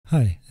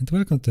Hi, and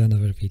welcome to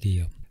another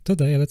video.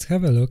 Today let's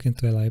have a look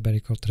into a library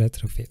called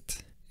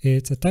Retrofit.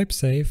 It's a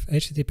type-safe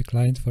HTTP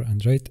client for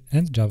Android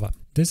and Java.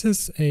 This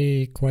is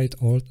a quite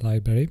old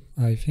library.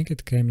 I think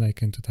it came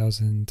like in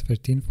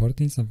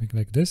 2013-14, something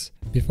like this.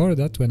 Before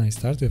that, when I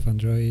started with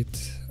Android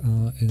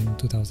in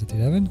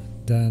 2011,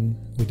 then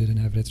we didn't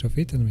have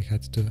Retrofit and we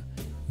had to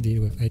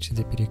deal with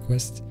HTTP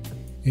requests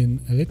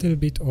in a little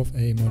bit of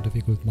a more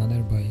difficult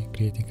manner by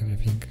creating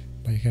everything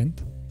by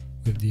hand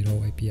with the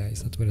raw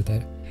APIs that were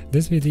there.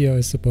 This video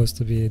is supposed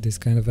to be this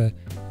kind of a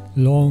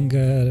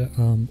longer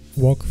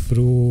walk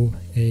through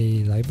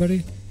a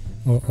library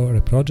or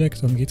a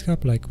project on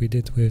GitHub, like we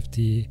did with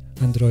the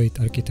Android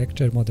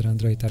architecture, modern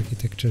Android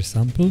architecture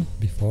sample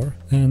before.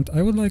 And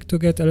I would like to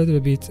get a little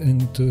bit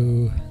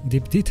into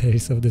deep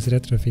details of this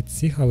Retrofit,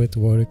 see how it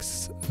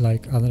works,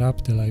 like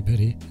unwrap the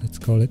library, let's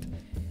call it,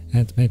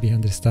 and maybe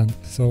understand.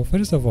 So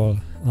first of all,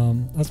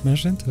 as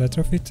mentioned,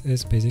 Retrofit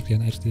is basically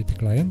an HTTP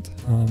client,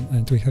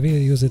 and we have here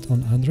used it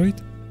on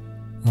Android.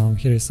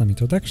 Here is some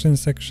introduction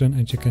section,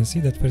 and you can see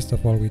that first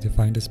of all we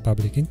define this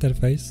public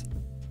interface,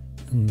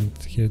 and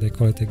here they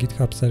call it a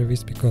GitHub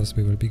service because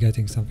we will be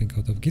getting something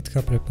out of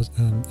GitHub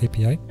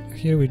API.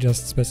 Here we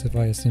just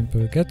specify a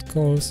simple get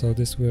call, so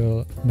this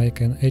will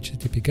make an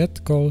HTTP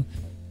get call,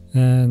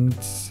 and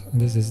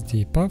this is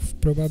the path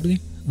probably,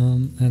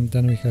 and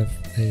then we have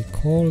a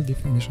call,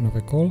 definition of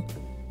a call,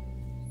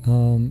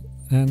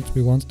 and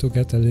we want to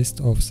get a list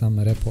of some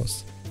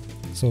repos.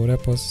 So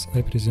repos,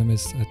 I presume,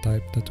 is a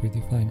type that we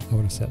define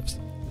ourselves.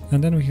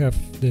 And then we have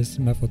this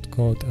method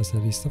called as a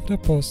list of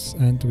repos,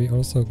 and we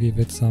also give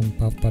it some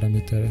path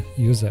parameter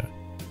user,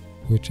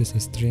 which is a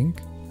string.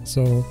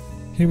 So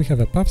here we have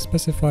a path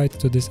specified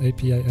to this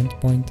API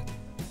endpoint,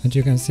 and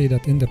you can see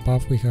that in the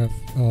path we have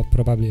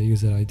probably a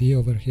user ID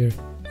over here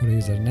or a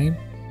username.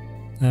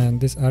 And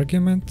this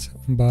argument,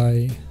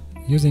 by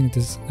using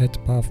this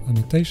add_path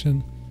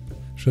annotation,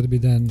 should be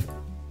then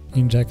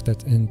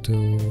injected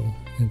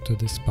into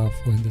this path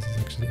when this is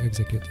actually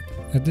executed.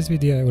 At this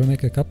video I will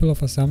make a couple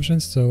of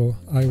assumptions, so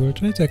I will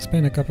try to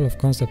explain a couple of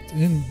concepts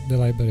in the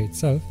library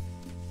itself,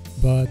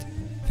 but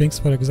things,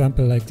 for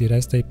example, like the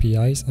REST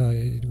APIs,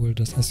 I will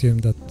just assume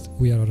that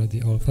we are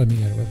already all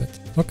familiar with it.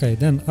 Okay,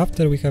 then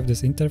after we have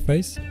this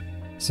interface,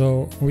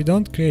 so we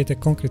don't create a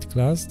concrete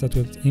class that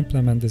will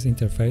implement this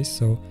interface,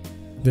 so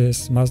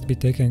this must be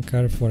taken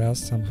care for us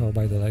somehow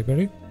by the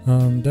library.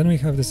 Then we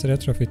have this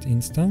Retrofit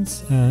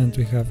instance, and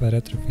we have a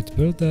Retrofit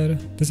builder.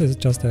 This is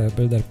just a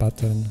builder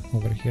pattern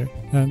over here.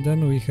 And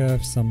then we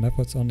have some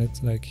methods on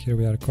it, like here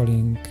we are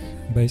calling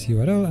base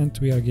URL and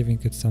we are giving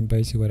it some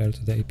base URL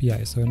to the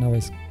API. So in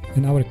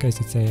our case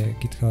it's a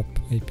GitHub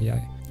API.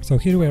 So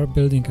here we are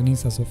building an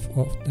instance of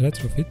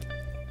Retrofit,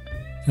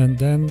 and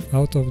then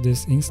out of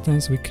this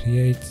instance we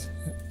create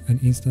an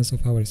instance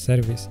of our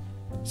service.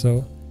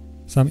 So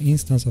some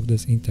instance of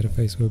this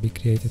interface will be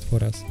created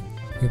for us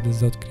with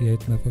this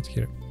 .create method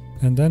here.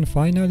 And then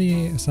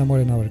finally, somewhere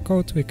in our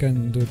code, we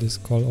can do this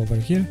call over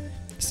here,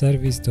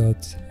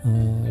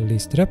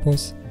 service.list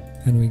repos,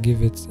 and we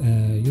give it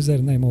a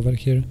username over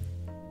here.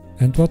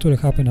 And what will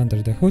happen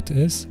under the hood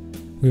is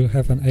we'll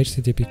have an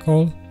HTTP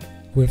call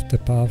with the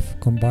path,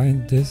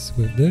 combine this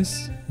with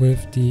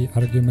the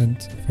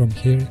argument from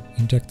here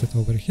injected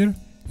over here,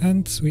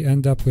 and we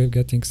end up with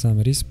getting some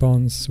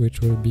response,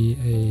 which will be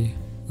a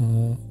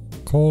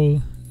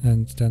call,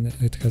 and then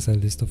it has a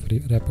list of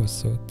repos,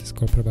 so this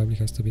call probably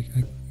has to be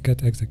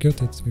get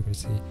executed, we will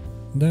see.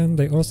 Then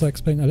they also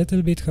explain a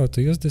little bit how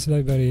to use this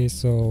library,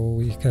 so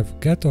we have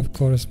get, of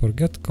course, for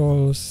get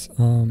calls,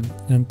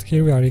 and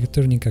here we are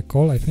returning a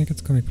call. I think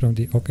it's coming from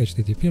the awk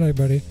HTTP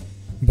library,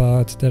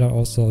 but there are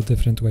also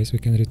different ways we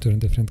can return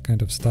different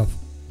kind of stuff,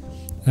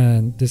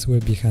 and this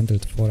will be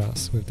handled for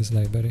us with this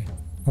library.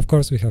 Of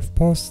course we have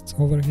posts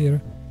over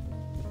here,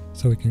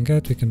 so we can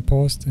get, we can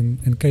post.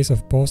 In case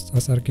of post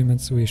as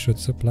arguments, we should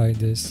supply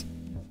these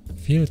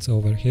fields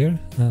over here,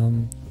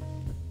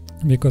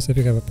 because if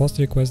you have a post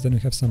request, then we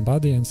have some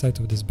body. Inside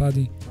of this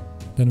body,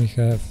 then we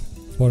have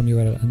form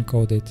URL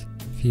encoded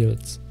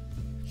fields.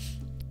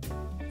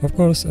 Of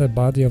course, a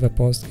body of a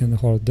post can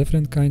hold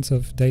different kinds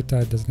of data.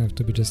 It doesn't have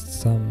to be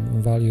just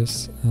some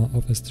values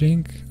of a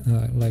string,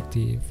 like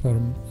the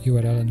form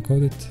URL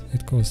encoded.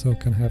 It also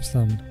can have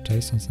some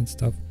JSONs and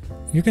stuff.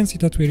 You can see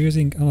that we're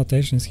using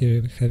annotations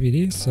here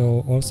heavily,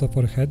 so also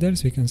for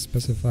headers we can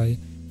specify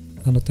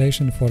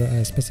annotation for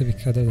a specific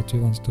header that we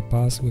want to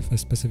pass with a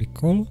specific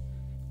call.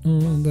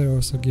 And they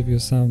also give you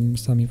some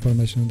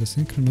information on the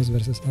synchronous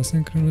versus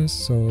asynchronous,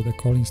 so the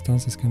call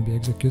instances can be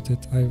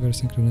executed either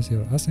synchronously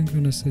or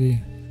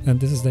asynchronously. And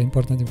this is the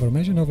important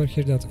information over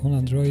here, that on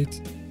Android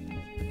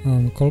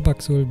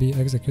callbacks will be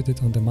executed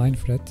on the main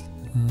thread.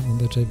 On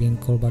the JVM,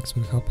 callbacks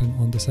will happen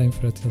on the same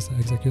thread as the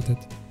executed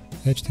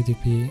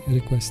HTTP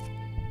request.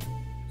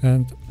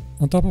 And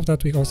on top of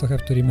that, we also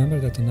have to remember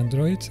that on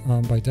Android,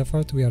 by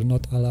default, we are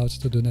not allowed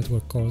to do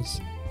network calls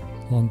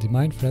on the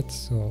main thread,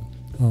 so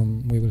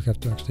we will have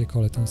to actually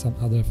call it on some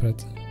other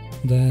thread.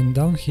 Then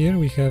down here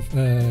we have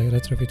a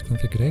Retrofit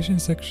configuration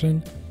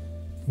section,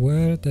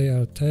 where they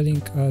are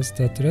telling us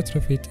that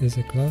Retrofit is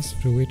a class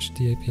through which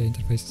the API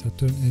interfaces are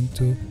turned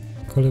into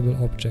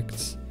callable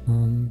objects.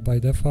 By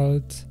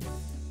default,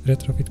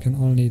 Retrofit can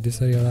only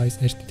deserialize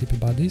HTTP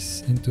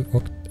bodies into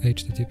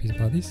HTTP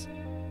bodies,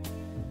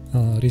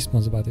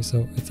 response bodies,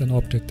 so it's an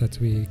object that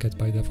we get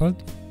by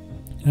default.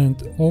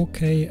 And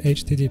OK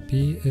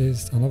HTTP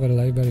is another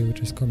library which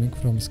is coming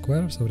from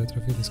Square, so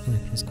Retrofit is coming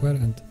from Square,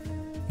 and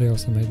they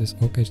also made this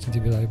OK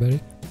HTTP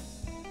library,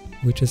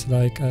 which is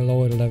like a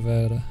lower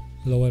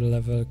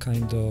level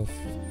kind of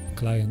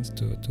client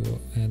to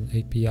an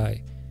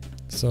API.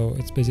 So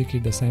it's basically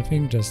the same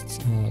thing,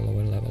 just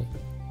lower level.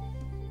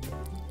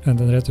 And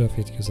then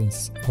Retrofit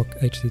uses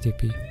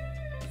HTTP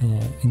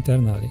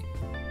internally.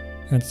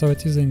 And so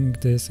it's using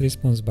this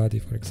response body,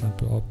 for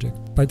example,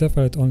 object. By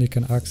default, it only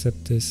can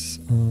accept this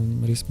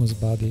response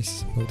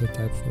bodies for the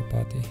type for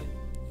body.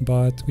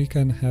 But we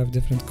can have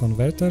different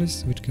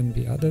converters which can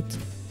be added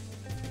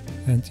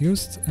and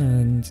used,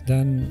 and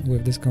then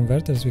with these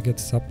converters we get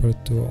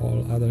support to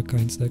all other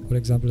kinds. Like for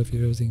example, if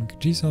you're using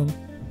JSON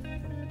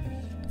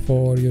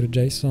for your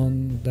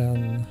JSON,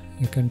 then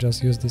you can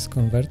just use this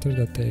converter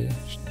that they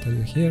tell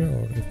you here,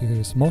 or if you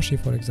use Moshi,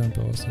 for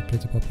example, also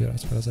pretty popular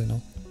as far as I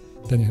know,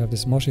 then you have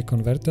this Moshi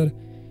converter,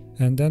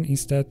 and then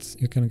instead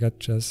you can get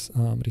just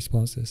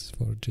responses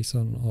for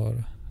JSON or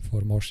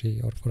for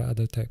Moshi or for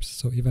other types,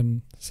 so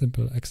even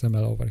simple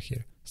XML over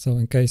here. So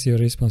in case your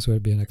response will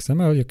be in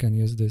XML, you can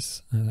use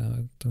this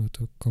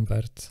to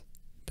convert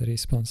the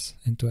response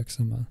into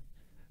XML.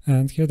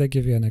 And here they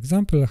give you an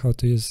example how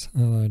to use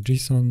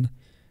JSON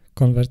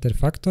converter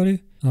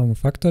factory.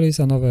 Factory is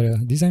another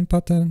design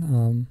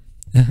pattern.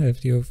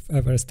 If you've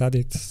ever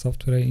studied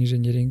software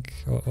engineering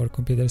or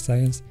computer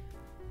science,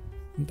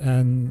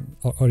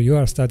 or you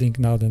are studying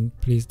now, then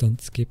please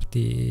don't skip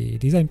the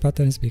design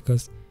patterns,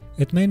 because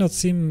it may not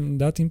seem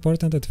that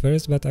important at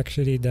first, but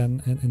actually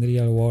then in the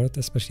real world,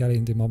 especially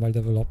in the mobile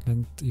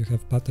development, you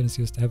have patterns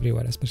used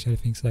everywhere, especially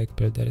things like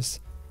builders,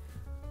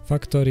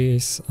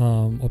 factories,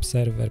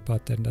 observer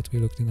pattern that we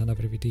looked in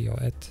another video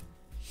at,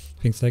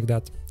 things like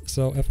that.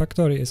 So a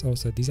factory is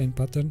also a design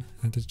pattern,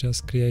 and it's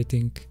just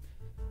creating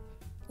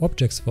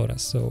objects for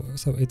us. So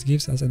it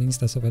gives us an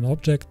instance of an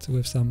object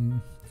with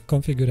some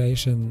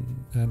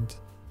configuration, and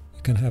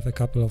you can have a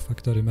couple of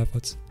factory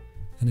methods,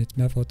 and each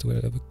method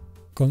will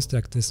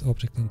construct this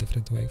object in a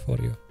different way for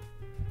you.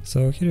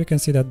 So here you can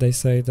see that they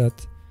say that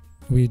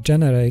we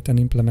generate an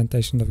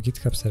implementation of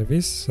GitHub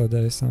service, so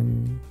there is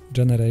some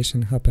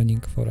generation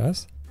happening for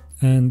us,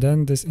 and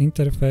then this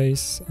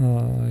interface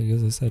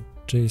uses a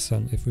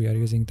JSON if we are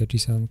using the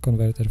JSON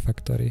converter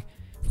factory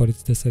for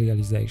its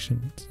deserialization.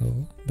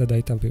 So the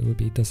data will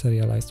be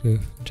deserialized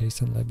with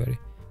JSON library.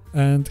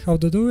 And how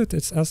to do it?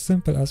 It's as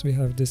simple as we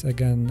have this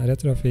again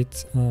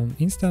Retrofit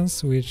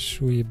instance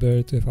which we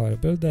built with our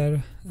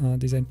builder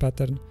design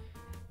pattern,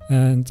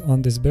 and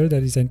on this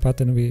builder design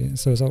pattern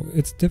so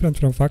it's different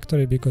from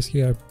factory because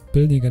here we are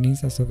building an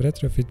instance of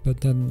Retrofit, but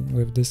then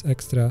with this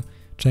extra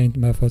chained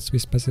methods we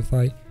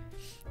specify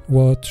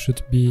what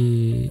should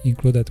be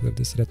included with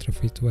this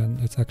Retrofit when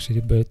it's actually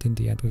built in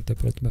the end with the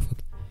build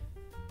method.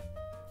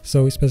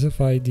 So we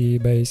specify the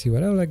base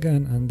URL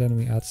again, and then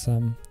we add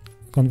some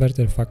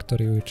converter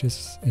factory, which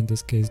is in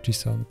this case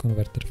JSON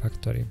converter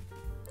factory,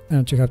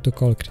 and you have to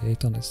call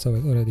create on it, so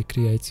it already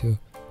creates you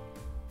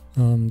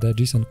the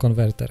JSON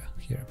converter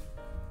here.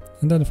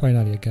 And then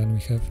finally again we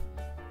have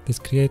this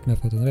create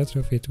method on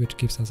Retrofit, which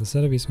gives us a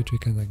service which we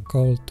can then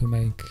call to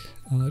make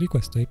a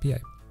request to API.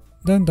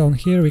 Then down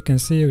here we can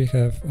see we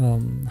have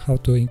how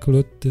to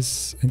include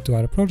this into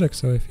our project.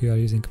 So if you are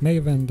using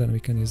Maven, then we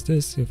can use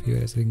this. If you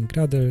are using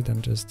Gradle,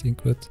 then just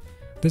include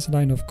this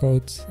line of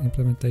code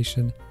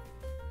implementation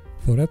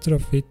for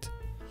Retrofit.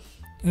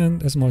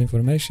 And as more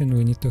information,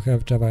 we need to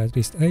have Java at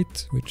least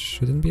 8, which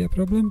shouldn't be a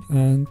problem,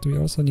 and we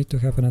also need to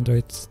have an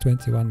Android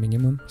 21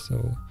 minimum,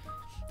 so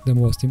the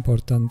most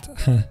important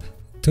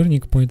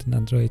turning point in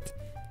Android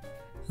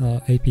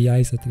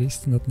APIs at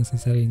least, not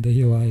necessarily in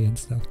the UI and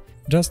stuff.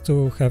 Just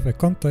to have a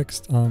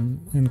context,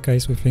 in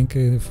case we think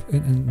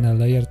in a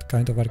layered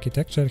kind of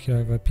architecture, here I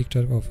have a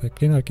picture of a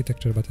clean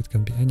architecture, but it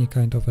can be any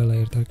kind of a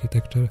layered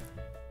architecture.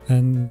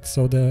 And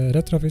so the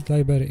Retrofit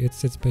library, it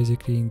sits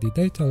basically in the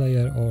data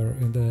layer or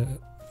in the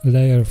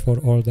layer for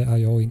all the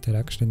I/O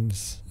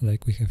interactions,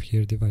 like we have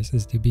here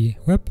devices DB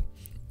web.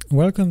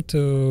 Welcome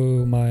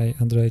to my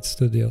Android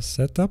Studio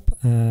setup,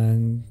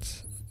 and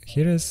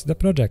here is the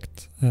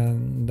project,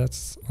 and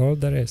that's all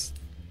there is.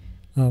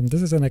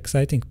 This is an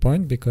exciting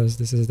point because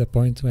this is the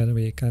point when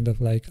we kind of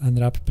like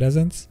unwrap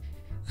presents.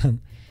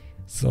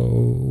 So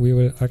we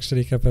will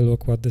actually have a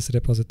look what this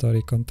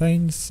repository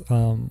contains,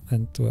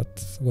 and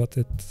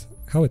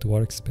how it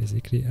works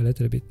basically a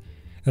little bit,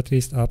 at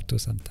least up to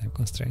some time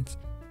constraints.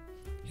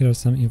 Here are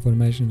some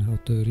information how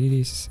to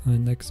release a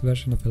next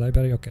version of the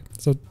library. Okay,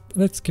 so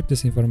let's skip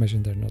this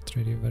information, they're not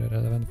really very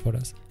relevant for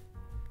us.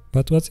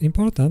 But what's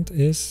important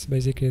is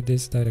basically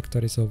this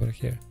directories over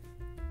here.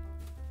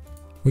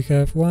 We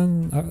have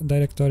one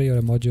directory or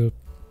a module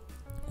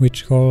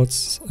which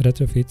holds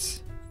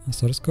Retrofit's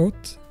source code,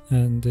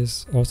 and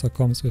this also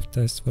comes with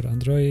tests for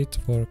Android,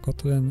 for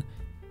Kotlin,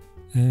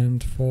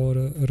 and for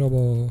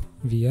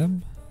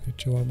RoboVM,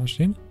 virtual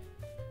machine.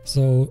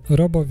 So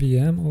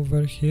RoboVM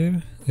over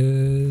here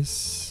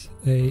is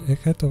a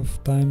ahead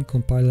of time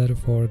compiler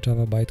for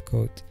Java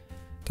bytecode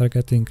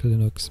targeting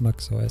Linux,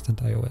 macOS and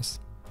iOS.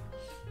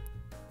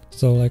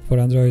 So like for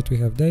Android we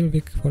have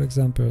Dalvik, for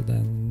example,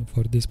 then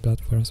for these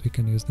platforms we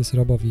can use this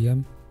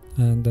RoboVM,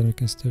 and then we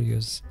can still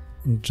use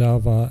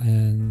Java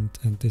and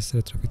this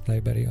Retrofit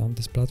library on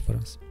these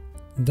platforms.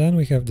 Then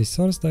we have the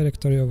source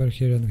directory over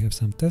here, and we have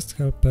some test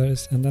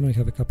helpers, and then we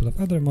have a couple of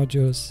other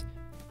modules.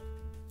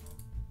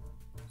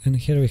 And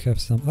here we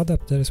have some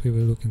adapters. We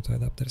will look into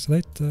adapters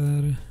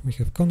later. We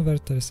have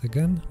converters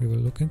again, we will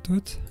look into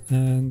it,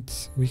 and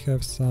we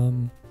have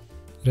some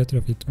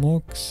Retrofit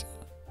mocks,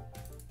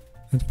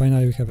 and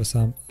finally we have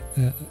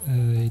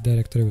a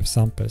directory with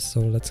samples.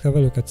 So let's have a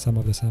look at some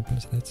of the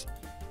samples. Let's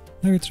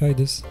maybe try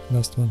this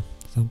last one,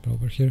 sample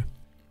over here.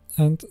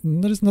 And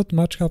there is not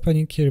much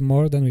happening here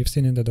more than we've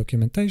seen in the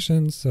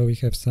documentation. So we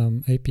have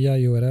some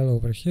API URL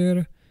over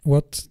here.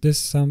 What this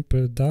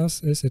sample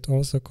does is it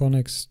also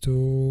connects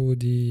to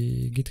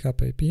the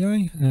GitHub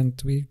API,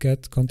 and we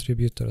get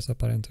contributors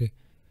apparently.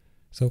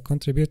 So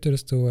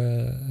contributors to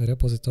a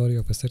repository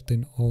of a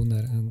certain owner,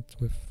 and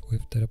with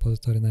the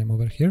repository name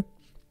over here,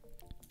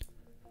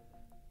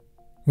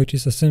 which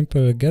is a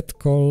simple get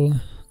call,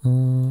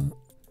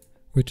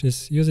 which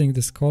is using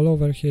this call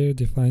over here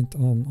defined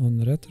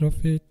on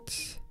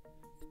Retrofit,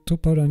 two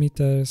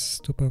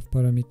parameters, two path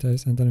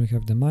parameters, and then we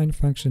have the main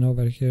function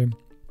over here.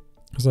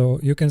 So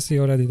you can see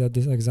already that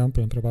this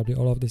example, and probably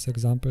all of these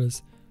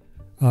examples,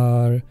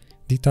 are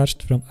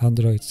detached from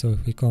Android. So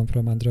if we come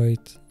from Android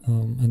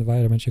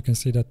environment, you can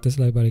see that this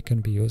library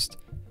can be used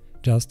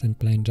just in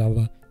plain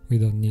Java. We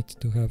don't need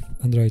to have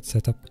Android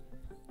setup.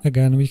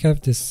 Again, we have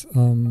this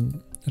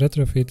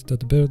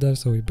retrofit.builder,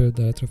 so we build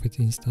the retrofit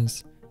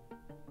instance,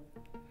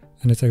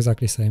 and it's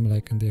exactly the same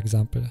like in the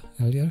example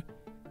earlier.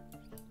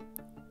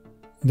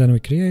 Then we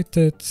create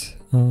it,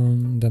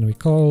 then we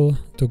call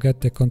to get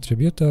the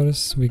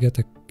contributors. We get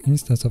an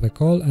instance of a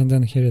call, and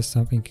then here is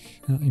something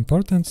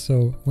important.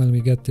 So when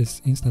we get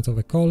this instance of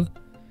a call,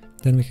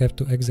 then we have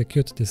to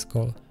execute this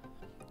call.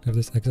 We have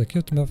this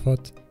execute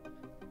method,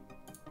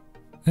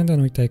 and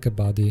then we take a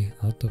body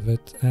out of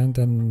it, and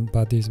then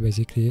body is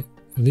basically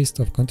a list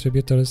of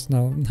contributors.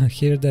 Now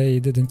here they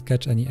didn't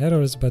catch any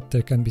errors, but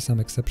there can be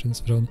some exceptions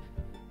thrown,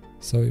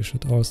 so you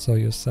should also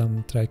use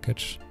some try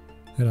catch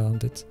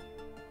around it.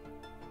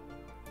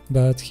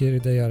 But here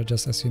they are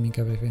just assuming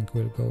everything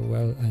will go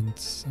well, and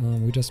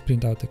we just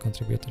print out the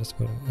contributors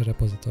for a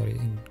repository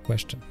in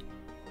question.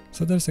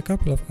 So there's a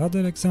couple of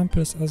other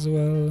examples as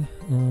well.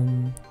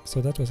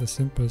 So that was a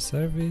simple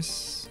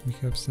service. We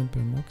have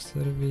simple mock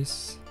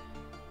service.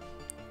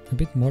 A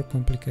bit more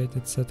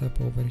complicated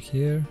setup over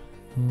here.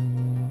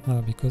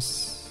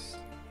 Because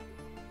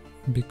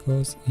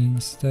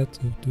instead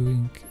of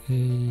doing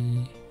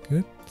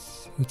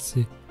let's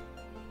see.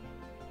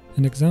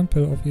 An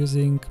example of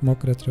using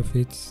mock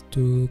retrofit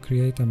to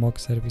create a mock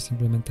service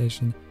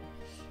implementation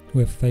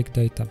with fake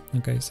data.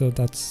 Okay, so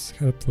that's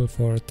helpful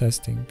for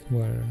testing,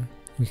 where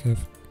we have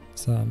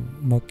some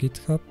mock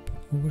GitHub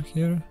over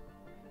here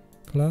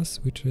class,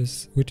 which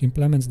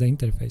implements the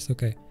interface.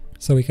 Okay,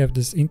 so we have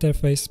this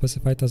interface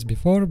specified as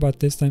before,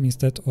 but this time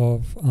instead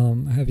of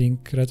having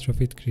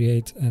retrofit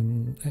create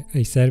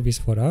a service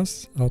for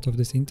us out of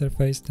this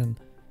interface, then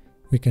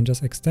we can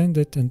just extend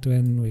it, and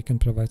then we can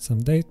provide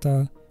some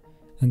data.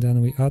 And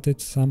then we add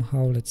it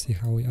somehow. Let's see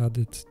how we add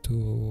it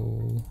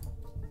to...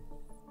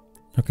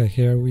 Okay,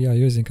 here we are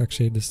using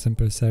actually this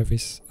simple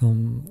service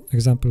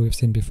example we've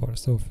seen before.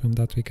 So from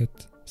that we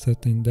get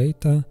certain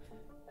data.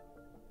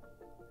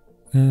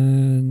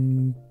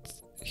 And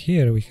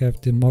here we have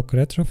the mock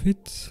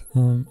retrofit.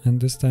 And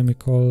this time we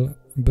call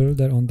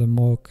builder on the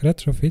mock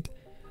retrofit.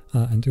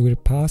 And we're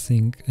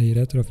passing a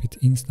retrofit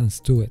instance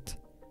to it.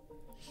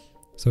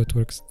 So it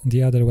works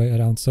the other way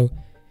around. So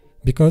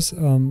because...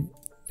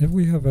 if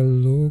we have a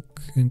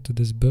look into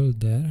this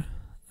builder,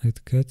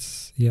 it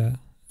gets,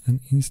 an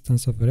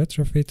instance of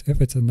retrofit. If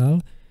it's a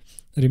null,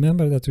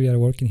 remember that we are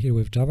working here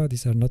with Java.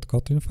 These are not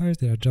Kotlin files,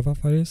 they are Java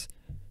files.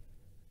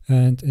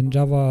 And in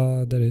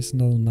Java, there is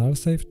no null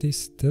safety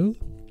still.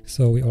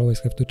 So we always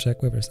have to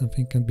check whether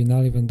something can be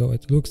null, even though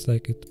it looks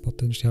like it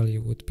potentially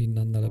would be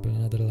non-nullable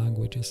in other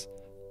languages.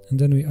 And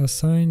then we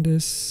assign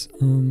this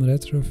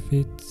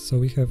retrofit. So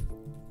we have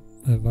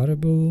a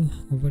variable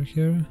over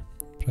here,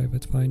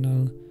 private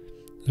final.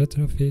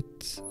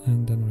 Retrofit,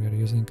 and then we are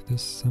using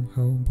this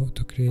somehow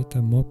to create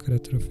a mock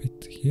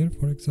retrofit here,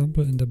 for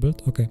example, in the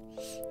build. Okay,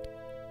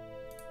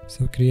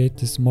 so create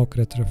this mock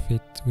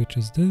retrofit, which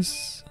is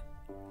this,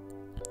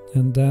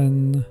 and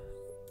then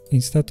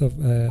instead of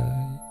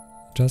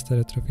just a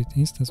retrofit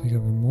instance, we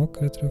have a mock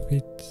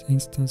retrofit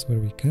instance where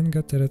we can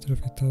get a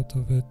retrofit out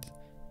of it.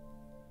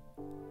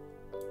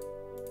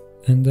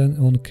 And then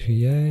on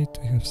create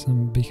we have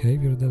some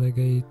behavior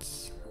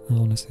delegates. I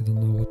honestly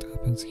don't know what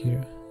happens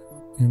here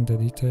in the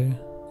detail.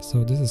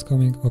 So this is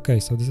coming, okay,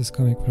 so this is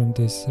coming from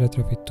this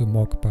retrofit to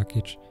mock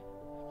package.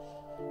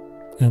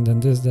 And then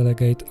this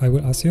delegate, I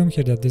will assume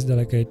here that this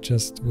delegate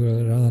just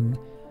will run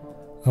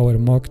our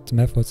mocked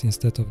methods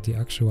instead of the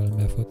actual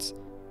methods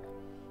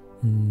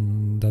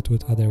that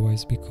would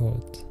otherwise be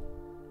called.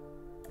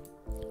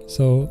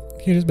 So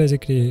here is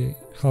basically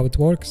how it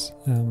works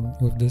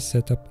with this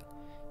setup.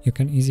 You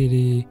can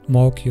easily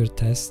mock your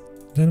test.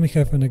 Then we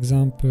have an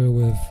example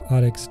with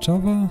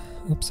RxJava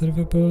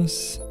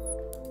observables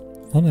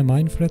on a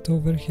main thread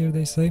over here,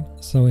 they say.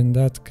 So in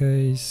that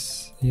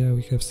case, yeah,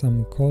 we have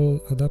some call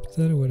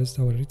adapter. Where is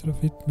our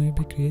retrofit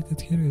maybe created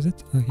here? Is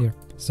it? Here.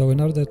 So in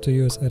order to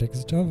use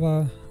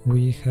RxJava,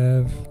 we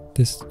have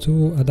these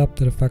two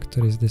adapter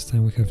factories this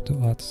time we have to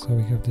add. So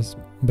we have this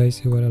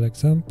base URL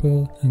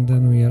example, and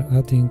then we are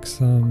adding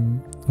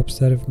some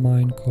observe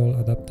main call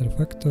adapter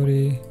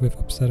factory with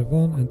observe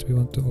on, and we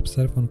want to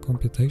observe on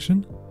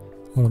computation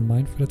or on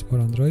main thread for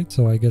Android.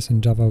 So I guess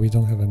in Java we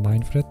don't have a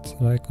main thread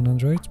like on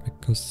Android,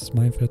 because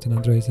main thread in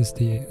Android is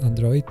the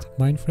Android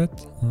main thread.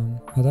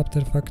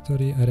 Adapter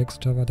factory,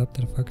 RxJava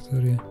adapter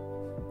factory,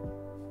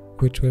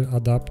 which will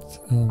adapt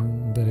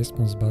the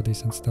response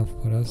bodies and stuff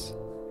for us.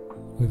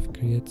 We've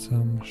created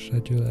some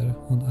scheduler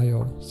on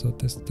I/O, so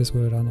this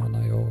will run on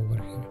I/O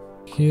over here.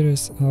 Here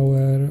is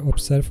our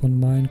observe on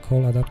main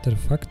call adapter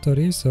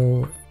factory.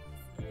 So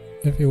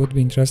if you would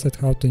be interested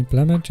how to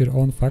implement your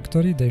own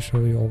factory, they show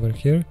you over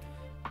here.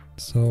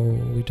 So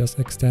we just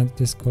extend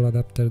this call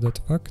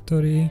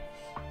adapter.factory.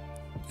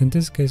 In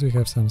this case, we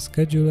have some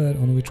scheduler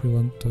on which we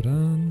want to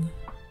run,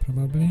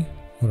 probably,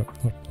 or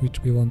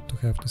which we want to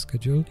have to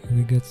schedule.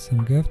 We get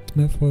some get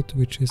method,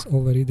 which is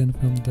overridden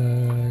from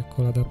the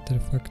call adapter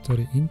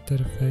factory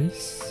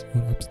interface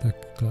or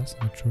abstract class.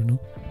 I'm not sure, no.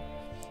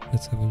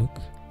 Let's have a look.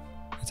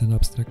 It's an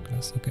abstract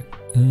class, okay.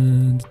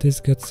 And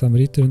this gets some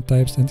return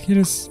types. And here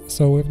is,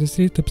 so with this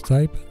return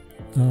type,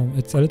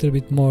 it's a little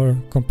bit more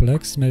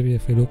complex. Maybe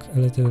if we look a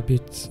little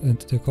bit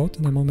into the code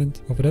in a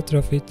moment of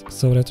Retrofit.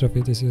 So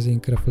Retrofit is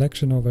using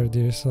reflection over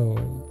there, so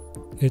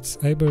it's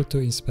able to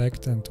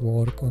inspect and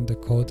work on the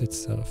code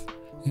itself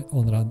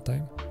on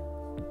runtime.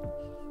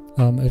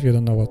 If you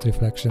don't know what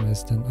reflection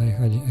is, then I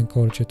highly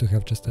encourage you to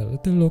have just a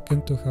little look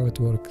into how it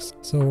works.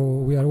 So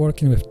we are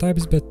working with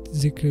types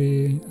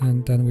basically,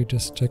 and then we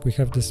just check. We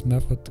have this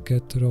method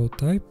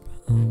getRowType,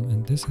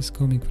 and this is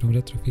coming from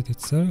Retrofit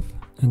itself.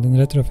 And then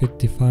Retrofit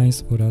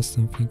defines for us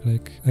something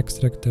like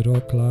extract the raw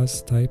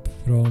class type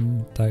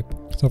from type.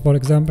 So for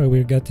example,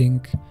 we're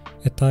getting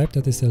a type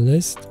that is a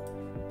list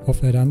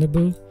of a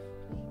runnable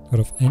or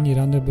of any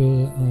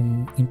runnable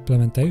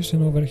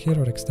implementation over here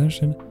or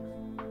extension.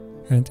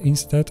 And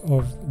instead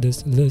of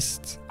this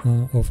list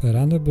of a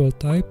runnable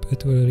type,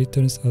 it will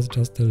return us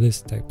just the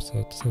list type,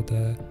 so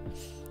the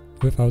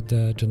without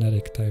the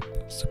generic type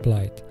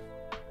supplied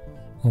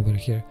over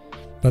here.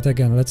 But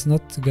again, let's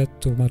not get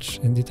too much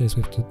in details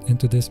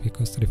into this,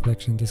 because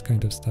reflection, this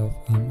kind of stuff,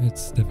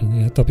 it's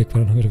definitely a topic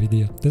for another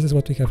video. This is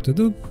what we have to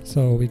do.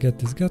 So we get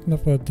this get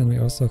method, then we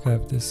also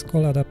have this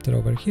call adapter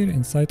over here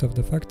inside of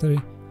the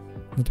factory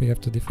that we have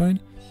to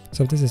define.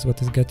 So this is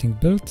what is getting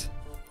built.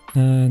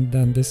 And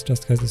then this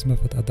just has this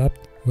method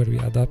adapt, where we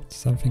adapt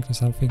something to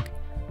something.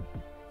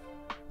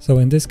 So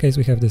in this case,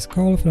 we have this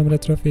call from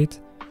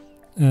Retrofit,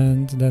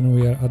 and then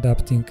we are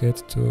adapting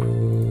it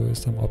to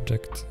some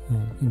object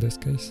in this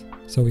case.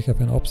 So we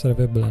have an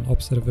observable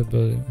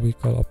we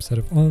call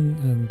observe on,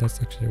 and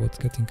that's actually what's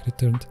getting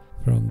returned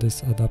from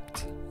this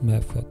adapt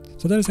method.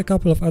 So there's a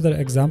couple of other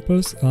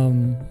examples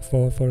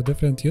for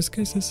different use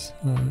cases,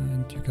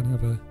 and you can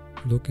have a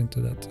look into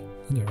that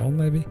on your own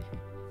maybe,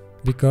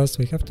 because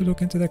we have to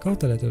look into the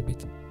code a little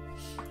bit.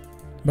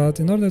 But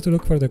in order to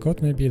look for the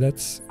code, maybe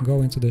let's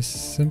go into this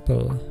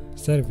simple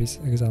service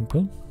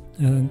example,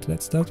 and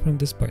let's start from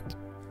this point.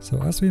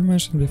 So as we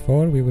mentioned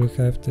before, we will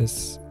have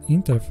this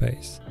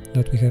interface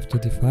that we have to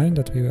define,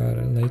 that we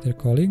are later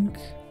calling.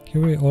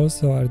 Here we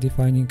also are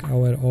defining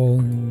our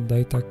own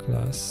data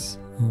class,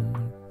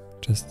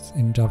 just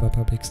in Java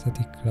public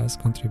static class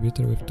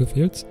contributor with two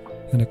fields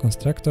and a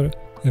constructor.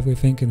 If we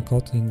think in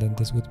Kotlin, then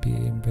this would be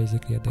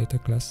basically a data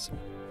class.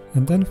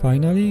 And then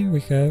finally,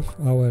 we have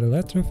our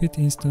Retrofit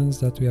instance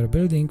that we are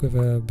building with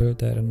a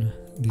builder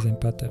design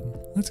pattern.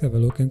 Let's have a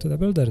look into the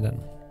builder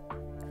then.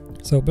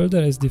 So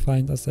builder is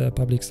defined as a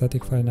public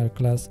static final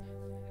class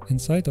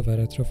inside of a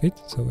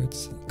Retrofit, so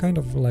it's kind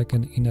of like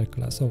an inner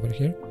class over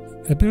here.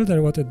 A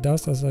builder, what it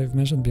does, as I've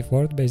mentioned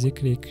before, it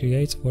basically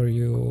creates for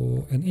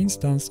you an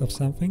instance of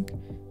something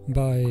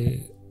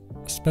by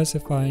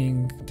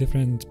specifying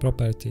different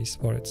properties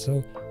for it.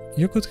 So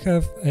you could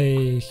have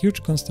a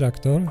huge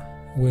constructor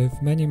with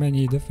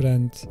many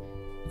different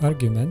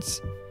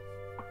arguments,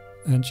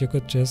 and you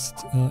could just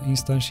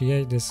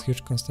instantiate this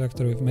huge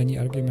constructor with many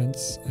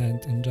arguments,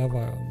 and in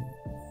Java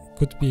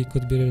could be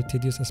really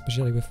tedious,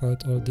 especially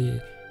without all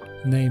the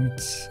named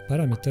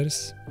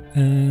parameters.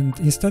 And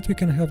instead we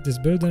can have this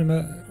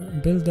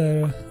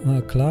builder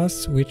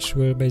class, which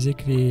will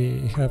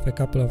basically have a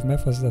couple of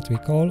methods that we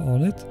call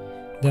on it.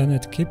 Then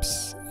it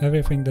keeps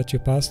everything that you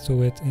pass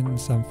to it in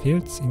some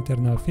fields,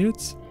 internal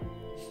fields.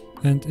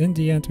 And in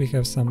the end we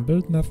have some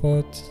build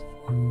method,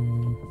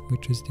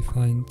 which is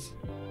defined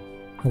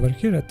over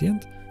here at the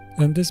end.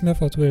 And this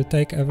method will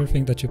take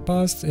everything that you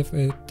passed. If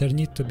there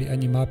need to be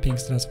any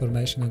mappings,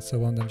 transformation and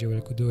so on, then you will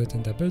do it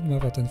in the build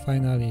method. And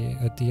finally,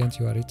 at the end,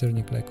 you are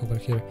returning, like over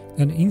here,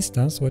 an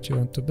instance what you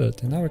want to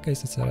build. In our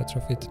case, it's a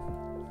retrofit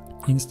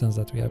instance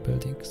that we are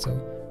building. So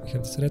we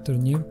have this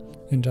return new.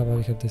 In Java,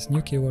 we have this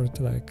new keyword,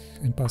 like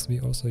in past we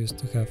also used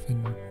to have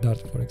in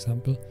Dart, for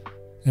example.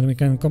 And we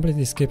can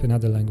completely skip in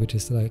other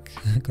languages like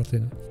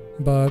Kotlin.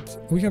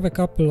 But we have a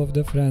couple of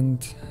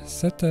different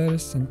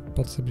setters and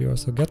possibly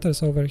also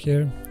getters over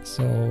here.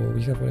 So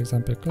we have, for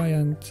example,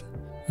 client,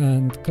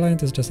 and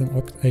client is just an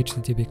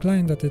HTTP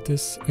client that it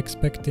is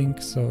expecting.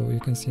 So you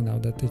can see now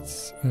that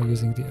it's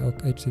using the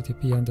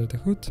HTTP under the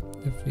hood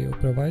if you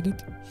provide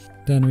it.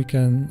 Then we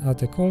can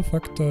add a call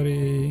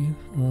factory.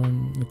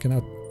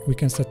 We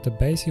can set the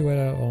base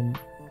URL, or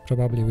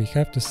probably we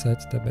have to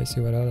set the base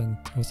URL, and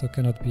also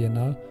cannot be a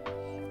null.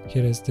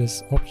 Here is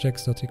this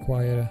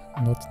objects.require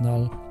not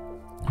null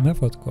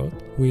method called,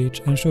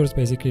 which ensures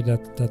basically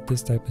that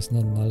this type is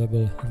not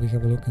nullable. If we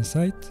have a look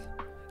inside,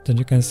 then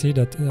you can see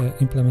that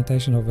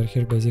implementation over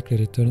here basically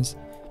returns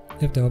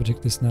if the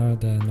object is null,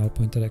 the null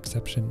pointer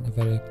exception, a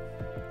very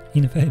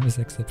infamous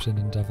exception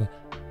in Java.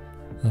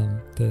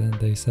 Then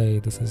they say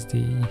this is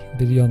the $1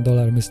 billion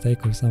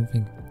mistake or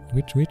something,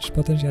 which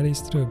potentially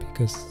is true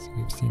because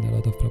we've seen a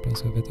lot of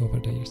problems with it over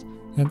the years.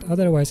 And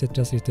otherwise it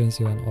just returns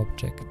you an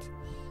object.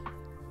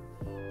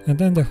 And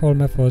then the whole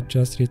method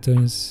just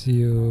returns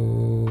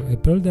you a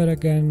builder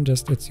again,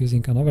 just it's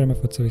using another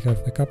method. So we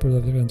have a couple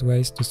of different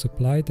ways to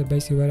supply the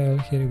base URL.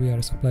 Here we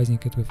are supplying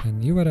it with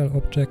an URL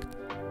object,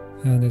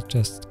 and it's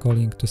just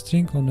calling to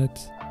string on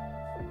it.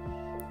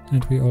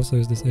 And we also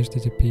use this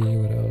HTTP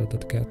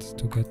URL.get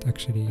to get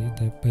actually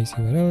the base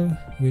URL,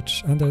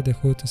 which under the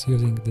hood is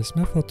using this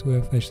method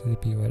with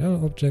HTTP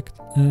URL object.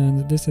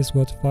 And this is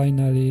what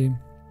finally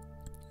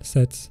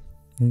sets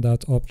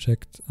that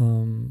object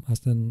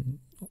as an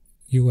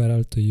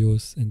URL to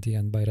use in the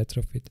end by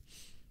Retrofit.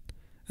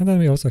 And then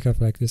we also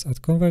have like this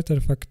add converter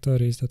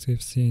factories that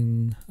we've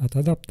seen, add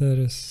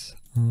adapters.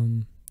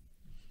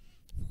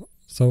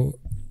 So,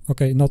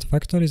 okay, not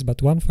factories,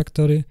 but one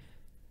factory.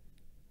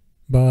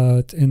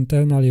 But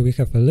internally we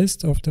have a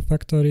list of the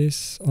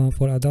factories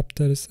for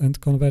adapters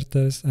and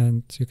converters,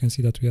 and you can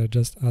see that we are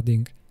just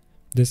adding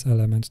this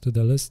element to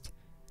the list.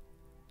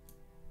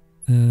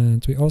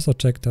 And we also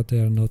check that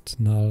they are not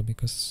null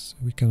because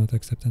we cannot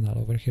accept a null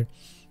over here.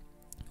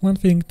 One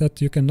thing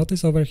that you can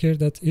notice over here,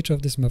 that each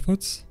of these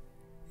methods,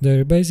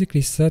 they're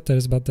basically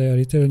setters, but they are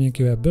returning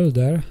you a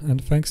builder,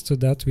 and thanks to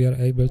that we are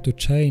able to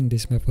chain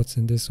these methods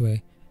in this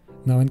way.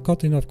 Now in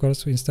Kotlin, of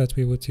course, instead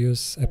we would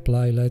use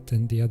apply, let,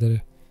 and the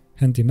other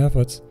handy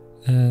methods.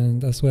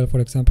 And as well, for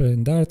example,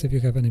 in Dart, if you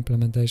have an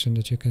implementation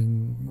that you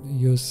can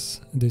use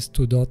this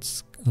two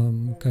dots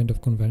kind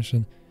of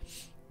convention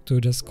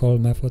to just call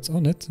methods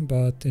on it,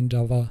 but in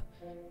Java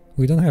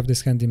we don't have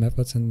these handy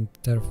methods, and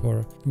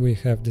therefore we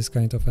have this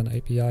kind of an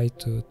API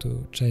to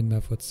chain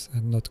methods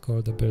and not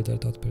call the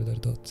builder.builder.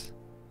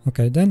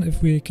 Okay, then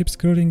if we keep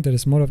scrolling, there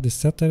is more of these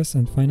setters,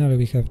 and finally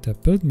we have the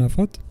build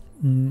method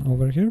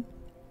over here.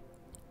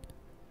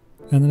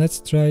 And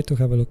let's try to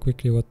have a look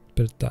quickly what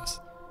build does.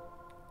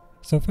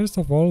 So first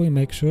of all, we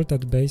make sure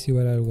that base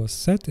URL was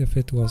set. If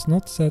it was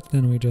not set,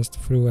 then we just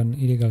threw an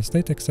illegal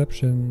state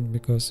exception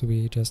because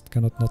we just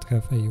cannot not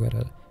have a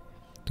URL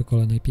to call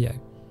an API.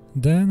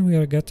 Then we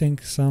are getting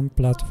some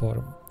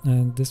platform,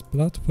 and this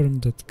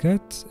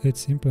platform.get,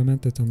 it's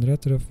implemented on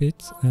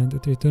Retrofit, and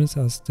it returns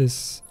us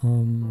this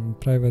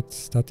private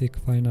static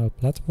final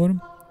platform,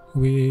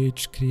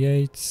 which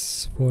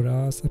creates for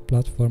us a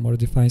platform or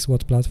defines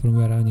what platform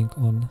we are running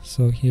on.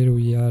 So here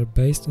we are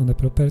based on a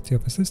property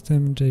of a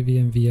system,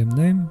 JVM VM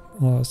name.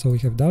 So we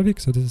have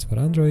Dalvik, so this is for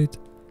Android.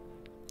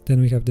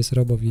 Then we have this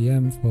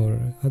RoboVM for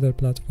other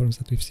platforms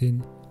that we've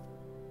seen.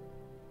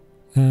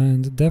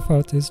 And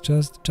default is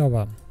just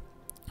Java.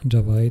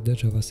 Java 8,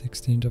 Java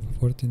 16, Java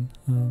 14.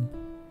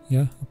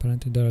 Yeah,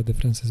 apparently there are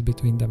differences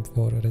between them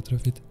for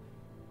Retrofit.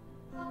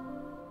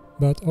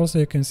 But also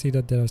you can see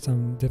that there are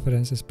some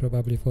differences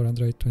probably for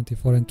Android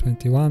 24 and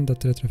 21 that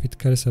Retrofit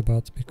cares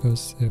about,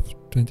 because if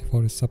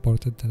 24 is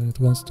supported, then it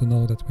wants to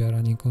know that we are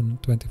running on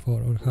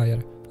 24 or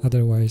higher.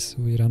 Otherwise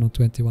we run on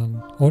 21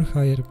 or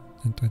higher,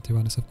 and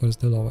 21 is of course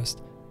the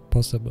lowest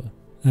possible.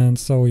 And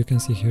so you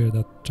can see here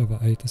that Java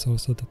 8 is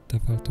also the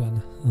default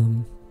one,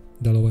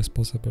 the lowest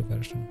possible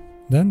version.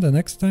 Then the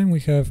next time we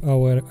have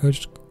our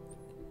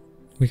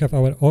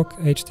awk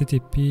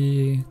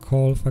HTTP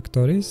call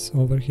factories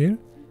over here,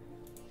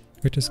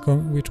 which is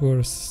coming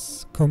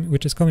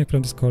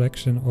from this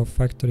collection of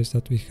factories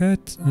that we had.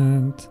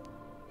 And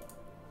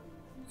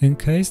in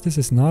case this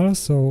is null,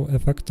 so a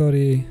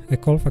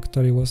call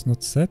factory was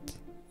not set,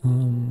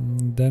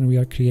 then we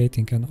are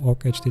creating an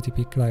awk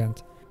HTTP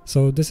client.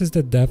 So this is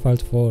the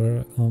default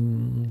for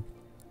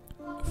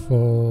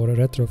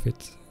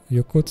Retrofit.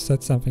 You could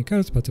set something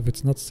else, but if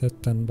it's not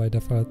set, then by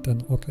default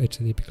an awk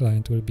HTTP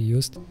client will be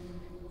used.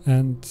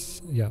 And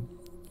yeah,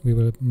 we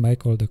will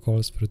make all the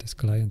calls through this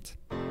client.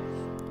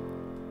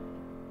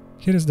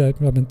 Here is the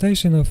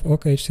implementation of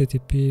OK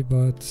HTTP,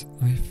 but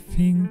I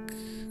think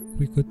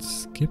we could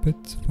skip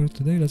it for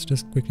today. Let's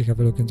just quickly have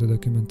a look into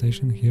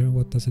documentation here.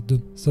 What does it do?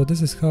 So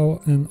this is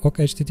how an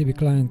OK HTTP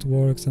client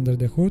works under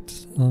the hood.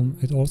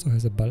 It also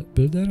has a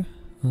builder.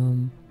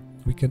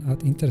 We can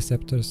add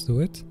interceptors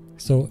to it.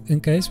 So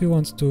in case we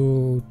want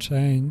to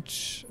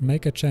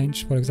make a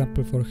change, for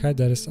example, for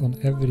headers on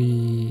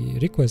every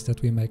request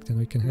that we make, then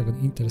we can have an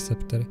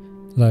interceptor.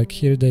 Like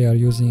here they are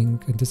using,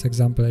 in this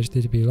example,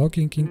 HTTP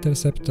logging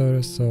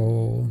interceptor.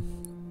 So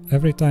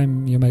every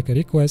time you make a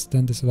request,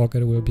 then this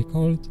logger will be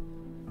called.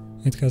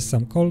 It has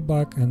some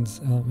callback, and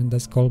in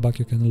this callback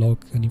you can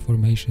log an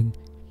information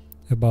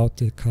about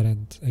the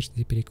current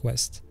HTTP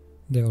request.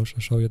 They also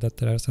show you that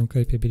there are some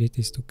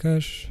capabilities to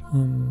cache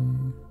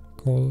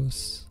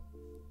calls,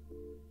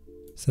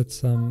 set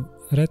some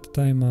red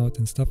timeout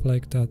and stuff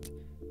like that.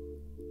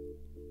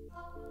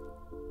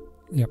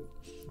 Yep.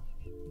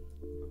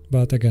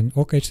 But again,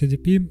 OK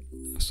HTTP,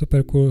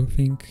 super cool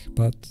thing,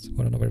 but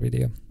for another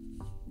video.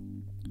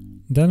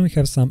 Then we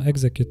have some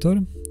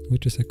executor,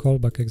 which is a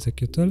callback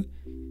executor.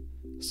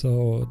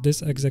 So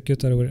this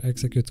executor will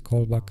execute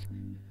callback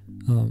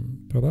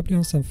probably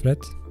on some thread.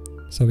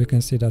 So we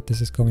can see that this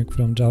is coming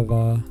from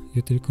Java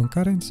util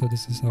concurrent. So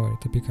this is our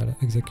typical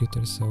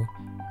executor. So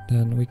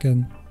then we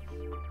can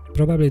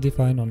probably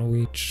define on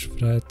which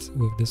thread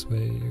with this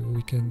way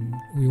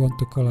we want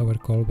to call our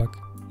callback.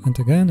 And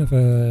again, if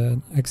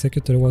an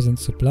executor wasn't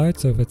supplied,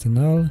 so if it's a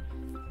null,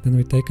 then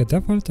we take a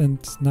default, and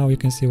now you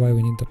can see why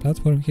we need the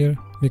platform here,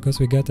 because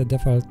we get a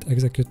default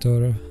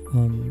executor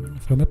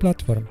from a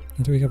platform.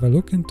 And we have a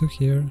look into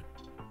here.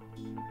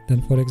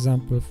 Then for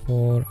example,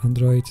 for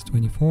Android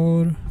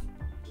 24,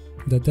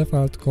 the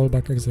default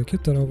callback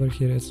executor over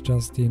here is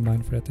just the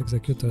main thread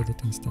executor,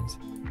 that instance.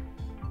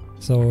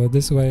 So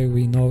this way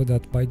we know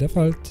that by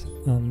default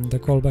the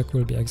callback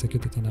will be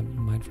executed on a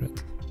main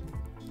thread.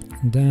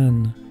 And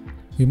then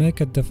we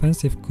make a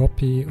defensive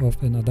copy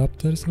of an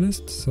adapters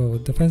list. So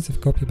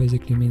defensive copy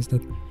basically means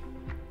that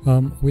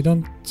we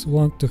don't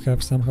want to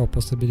have somehow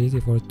possibility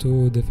for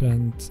two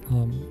different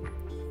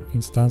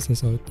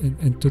instances or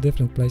in two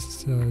different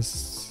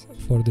places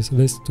for this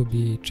list to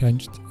be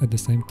changed at the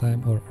same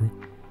time, or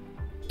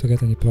to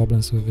get any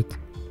problems with it.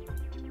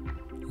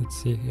 Let's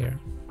see here.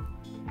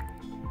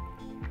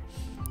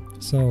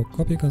 So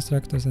copy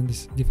constructors and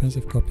this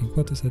defensive copying.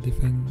 What is a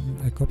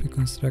copy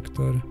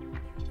constructor?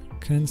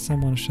 Can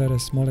someone share a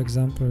small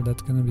example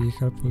that can be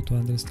helpful to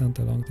understand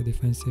along the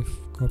defensive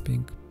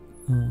copying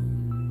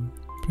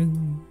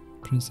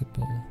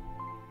principle?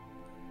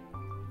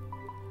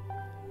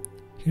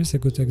 Here's a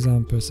good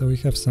example. So we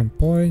have some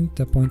point,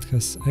 the point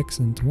has x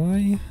and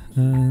y,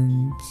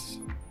 and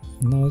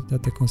note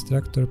that the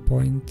constructor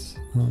point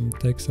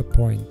takes a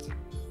point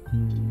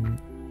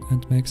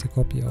and makes a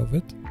copy of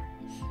it.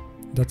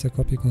 That's a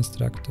copy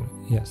constructor,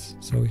 yes.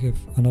 So we have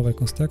another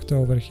constructor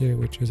over here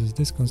which uses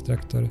this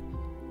constructor,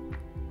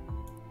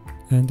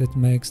 and it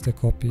makes the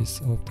copies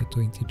of the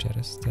two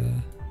integers,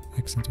 the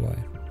x and y.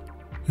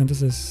 And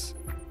this is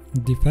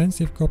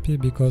defensive copy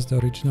because the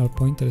original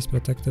pointer is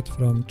protected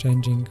from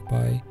changing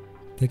by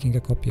taking a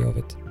copy of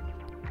it.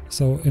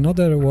 So in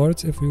other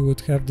words, if we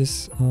would have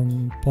this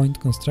point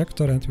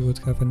constructor and we would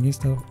have an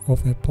instance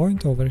of a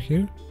point over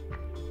here,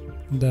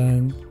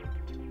 then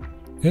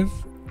a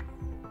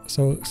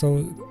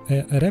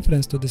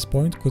reference to this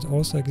point could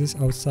also exist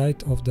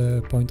outside of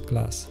the point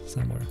class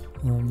somewhere.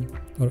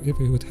 Or if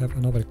we would have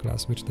another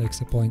class which takes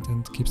a point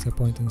and keeps a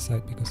point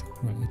inside, because,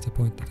 well, it's a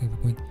point that have a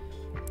point.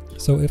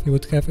 So if we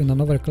would have in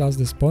another class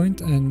this point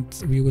and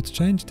we would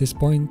change this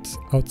point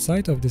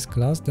outside of this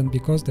class, then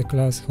because the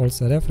class holds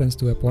a reference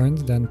to a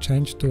point, then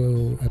change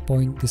to a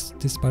point,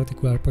 this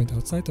particular point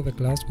outside of a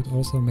class would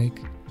also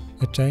make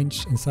a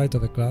change inside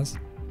of a class.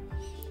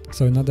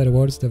 So in other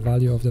words, the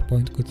value of the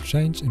point could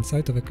change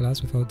inside of a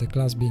class without the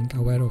class being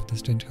aware of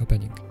this change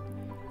happening,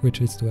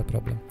 which leads to a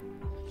problem.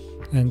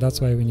 And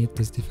that's why we need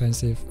this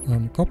defensive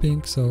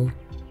copying. So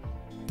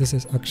this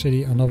is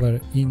actually another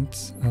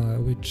int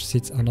which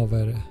sits in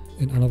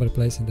another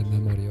place in the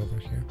memory over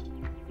here.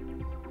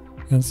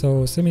 And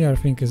so similar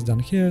thing is done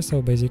here.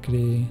 So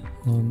basically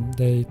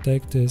they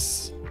take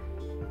this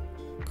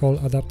call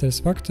adapters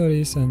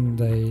factories and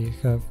they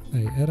have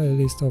a array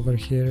list over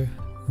here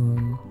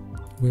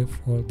with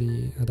all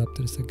the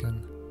adapters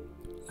again.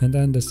 And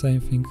then the same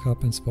thing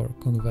happens for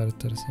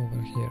converters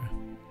over here.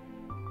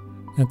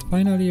 And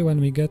finally, when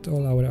we get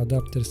all our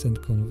adapters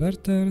and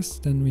converters,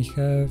 then we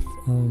have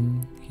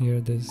here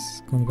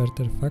this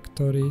converter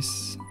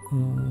factories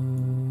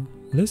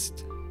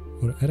list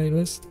or array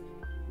list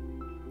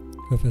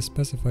with a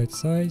specified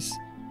size,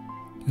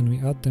 and we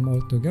add them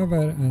all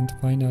together, and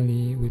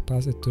finally we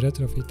pass it to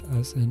Retrofit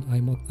as an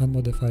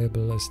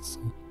unmodifiable list.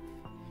 So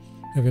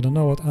if you don't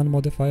know what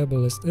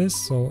unmodifiable list is,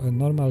 so a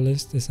normal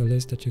list is a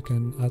list that you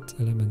can add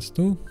elements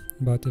to,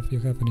 but if you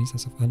have an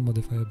instance of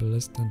unmodifiable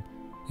list, then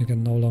you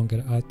can no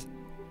longer add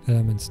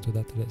elements to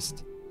that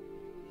list.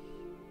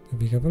 If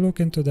we have a look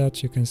into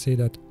that, you can see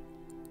that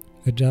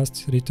it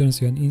just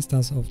returns you an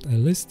instance of a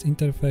list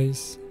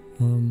interface,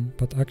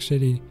 but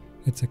actually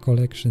it's a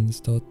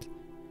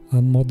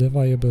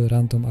collections.unmodifiable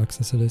random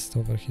access list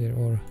over here,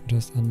 or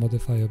just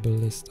unmodifiable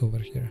list over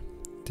here,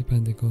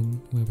 depending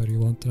on whether you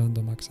want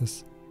random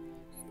access.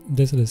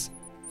 This list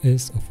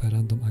is of a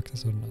random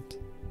access or not.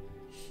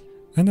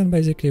 And then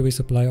basically we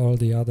supply all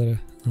the other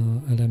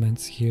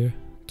elements here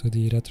to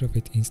the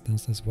Retrofit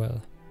instance as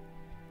well.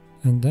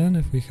 And then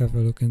if we have a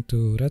look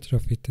into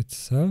Retrofit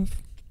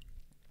itself,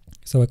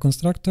 so a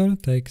constructor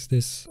takes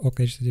this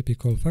HTTP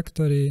call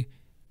factory,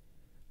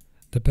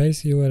 the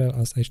base URL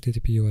as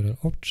HTTP URL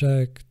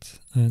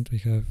object, and we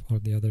have all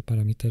the other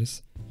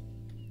parameters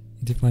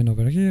defined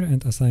over here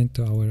and assigned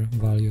to our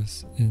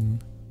values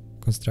in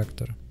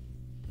constructor.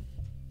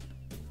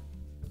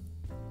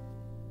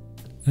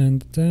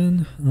 And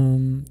then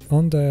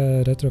on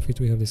the Retrofit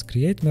we have this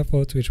create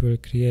method, which will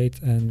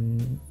create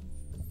an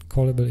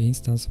callable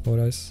instance for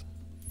us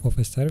of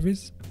a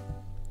service.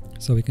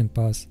 So we can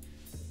pass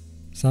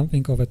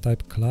something of a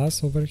type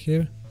class over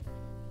here,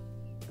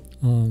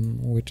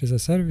 which is a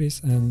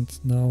service, and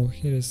now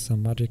here is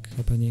some magic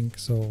happening.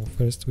 So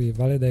first we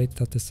validate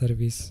that the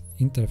service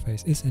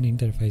interface is an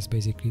interface,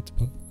 basically. It's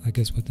I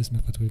guess what this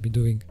method will be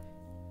doing.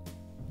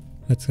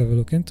 Let's have a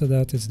look into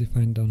that. It's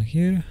defined down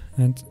here,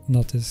 and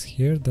notice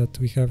here that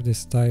we have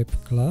this type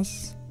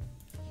class,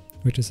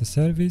 which is a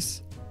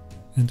service,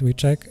 and we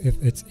check if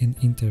it's in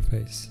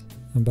interface.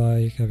 And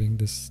by having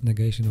this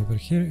negation over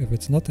here, if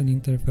it's not an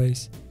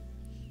interface,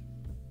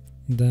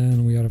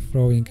 then we are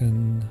throwing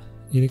an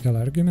illegal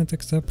argument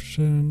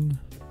exception.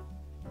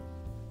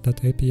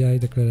 That API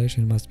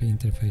declaration must be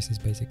interfaces,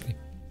 basically.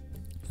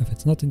 If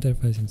it's not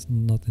interface, it's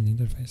not an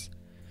interface,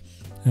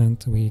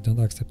 and we don't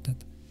accept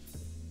that.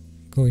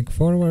 Going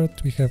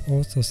forward, we have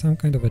also some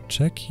kind of a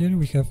check here.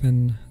 We have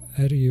an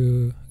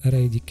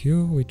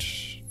array_dequeue,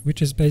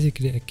 which is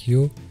basically a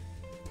queue.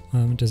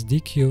 Just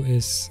dequeue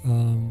is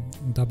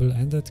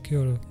double-ended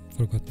queue, or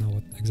forgot now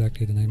what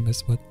exactly the name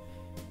is, but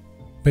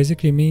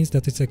basically means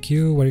that it's a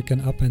queue where you can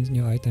append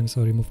new items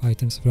or remove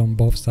items from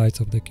both sides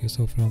of the queue.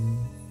 So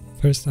from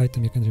first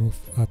item you can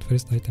add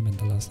first item and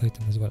the last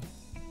item as well.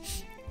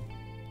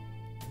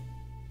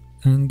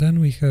 And then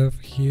we have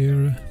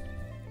here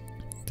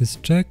this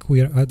check.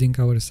 We are adding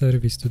our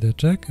service to the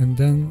check, and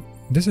then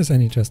this is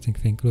an interesting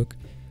thing. Look,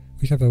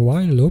 we have a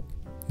while loop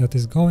that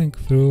is going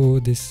through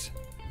this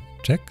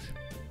check,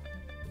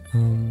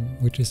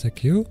 which is a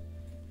queue,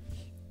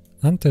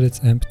 until it's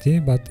empty,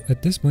 but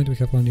at this point we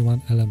have only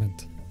one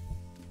element.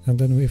 And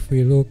then if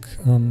we look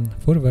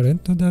further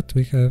into that,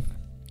 we have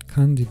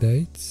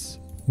candidates.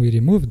 We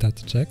remove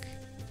that check,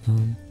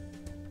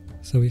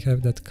 so we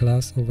have that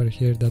class over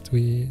here that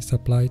we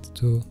supplied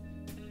to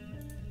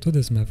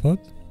this method.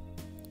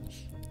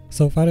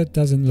 So far it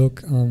doesn't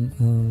look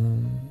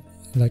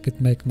like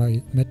it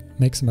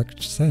makes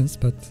much sense,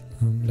 but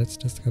let's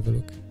just have a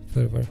look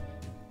further.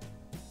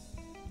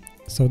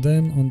 So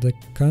then on the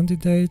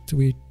candidate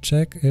we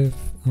check if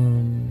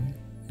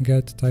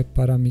get type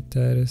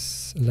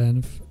parameters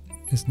length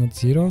is not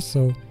 0,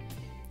 so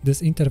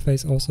this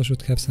interface also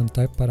should have some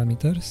type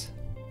parameters,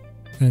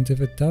 and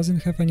if it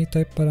doesn't have any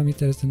type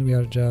parameters, then we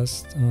are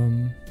just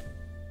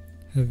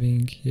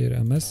having here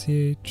a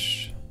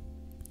message.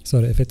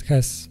 Sorry, if it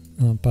has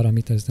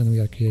parameters, then we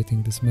are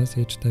creating this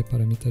message. Type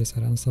parameters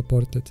are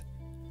unsupported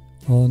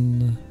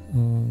on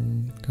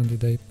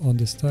candidate on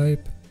this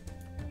type,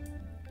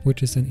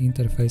 which is an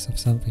interface of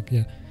something.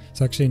 Yeah,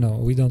 so actually no,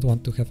 we don't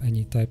want to have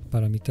any type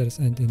parameters,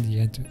 and in the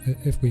end,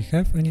 if we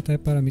have any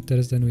type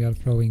parameters, then we are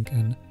throwing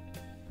an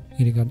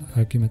illegal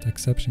argument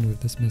exception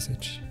with this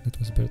message that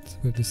was built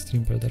with this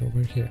stream builder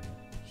over here.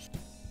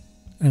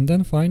 And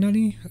then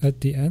finally, at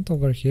the end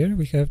over here,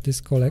 we have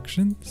these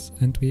collections,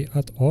 and we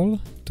add all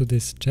to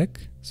this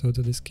check, so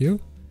to this queue.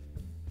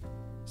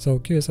 So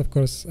queue is of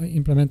course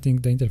implementing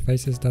the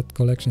interfaces that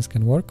collections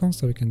can work on,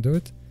 so we can do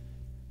it.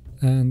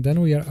 And then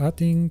we are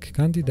adding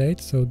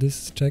candidates, so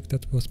this check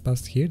that was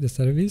passed here, the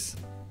service,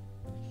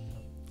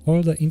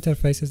 all the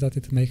interfaces that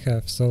it may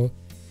have. So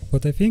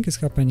what I think is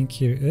happening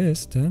here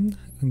is then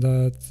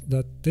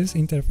that this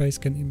interface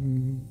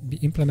can be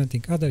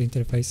implementing other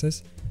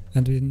interfaces,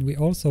 and we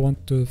also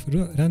want to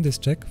run this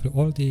check through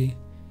all the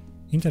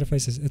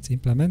interfaces it's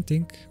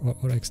implementing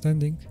or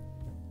extending,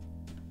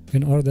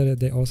 in order that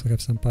they also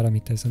have some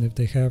parameters, and if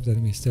they have,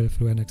 then we still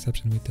throw an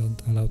exception, we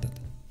don't allow that.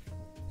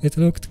 It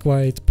looked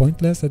quite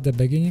pointless at the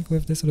beginning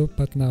with this loop,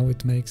 but now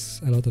it makes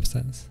a lot of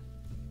sense.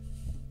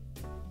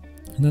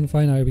 And then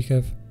finally we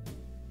have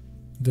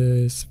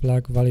this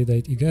flag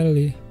validate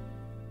eagerly.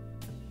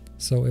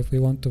 So if we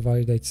want to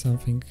validate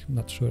something, I'm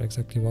not sure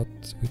exactly what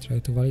we try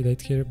to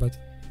validate here, but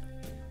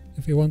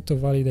if we want to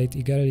validate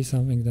eagerly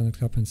something, then it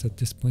happens at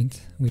this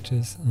point, which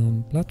is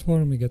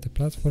platform. We get a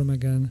platform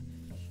again.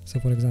 So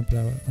for example,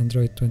 our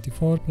Android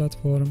 24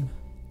 platform.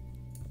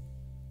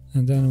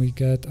 And then we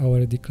get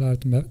our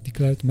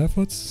declared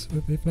methods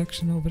with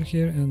reflection over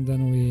here, and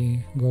then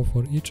we go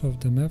for each of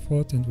the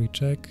method and we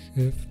check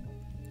if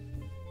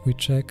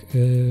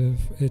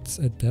it's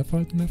a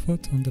default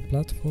method on the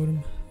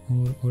platform,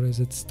 or is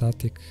it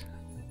static?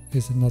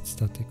 Is it not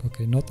static?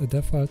 Okay, not a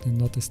default and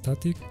not a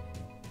static.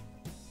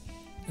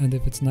 and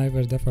if it's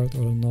neither default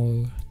or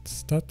no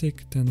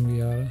static, then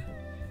we are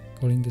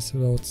calling this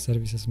load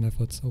services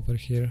methods over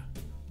here.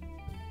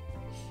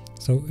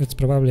 So it's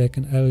probably like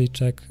an early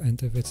check,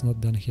 and if it's not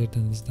done here,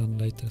 then it's done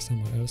later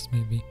somewhere else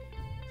maybe,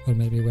 or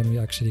maybe when we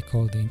actually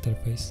call the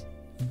interface.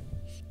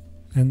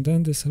 And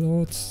then this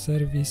load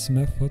service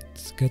method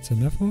gets a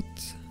method,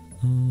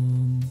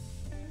 and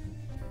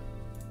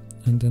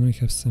then we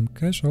have some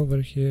cache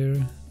over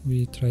here.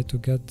 We try to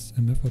get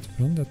a method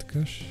from that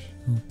cache.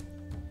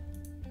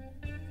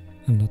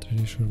 I'm not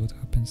really sure what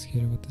happens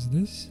here. What is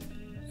this?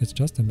 It's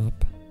just a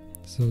map.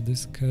 So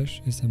this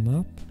cache is a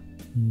map,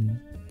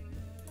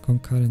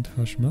 concurrent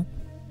hash map,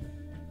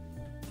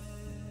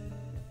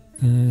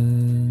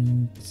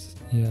 and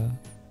yeah.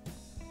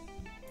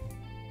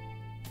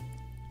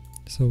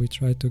 So we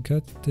try to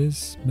get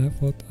this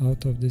method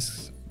out of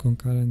this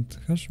concurrent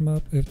hash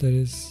map. If there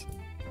is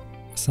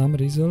some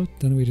result,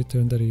 then we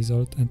return the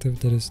result, and if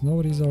there is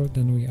no result,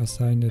 then we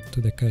assign it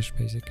to the cache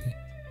basically.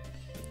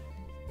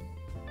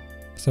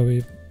 So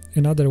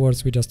in other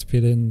words, we just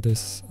fill in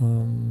this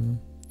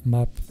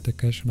map, the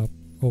cache map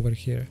over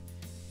here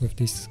with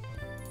this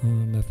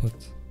method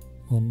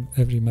on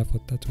every method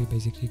that we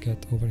basically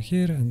get over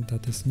here, and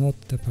that is not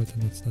default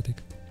and not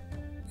static.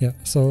 Yeah,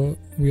 so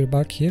we're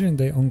back here in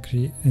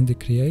the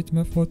create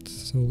method.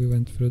 So we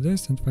went through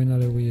this, and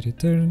finally we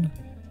return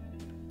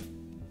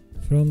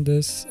from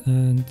this,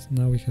 and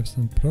now we have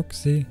some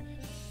proxy.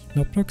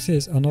 Now proxy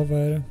is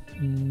another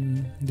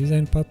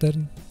design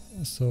pattern,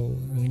 so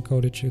I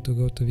encourage you to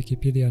go to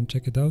Wikipedia and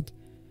check it out.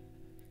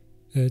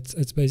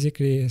 It's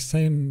basically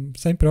same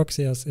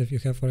proxy as if you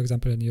have, for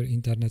example, in your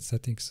internet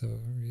settings. So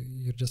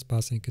you're just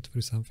passing it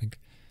through something,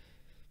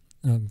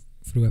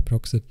 through a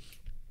proxy.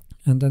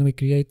 And then we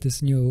create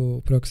this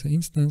new proxy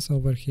instance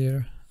over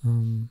here.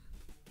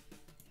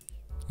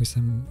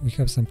 We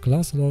have some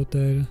class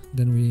loader,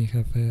 then we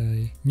have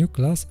a new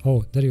class.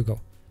 Oh, there you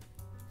go.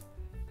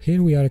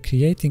 Here we are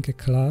creating a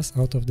class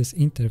out of this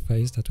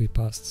interface that we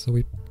passed. So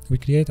we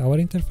create our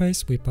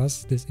interface, we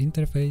pass this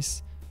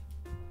interface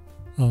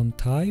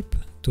type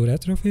to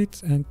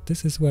Retrofit, and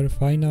this is where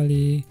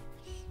finally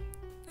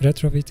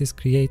Retrofit is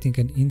creating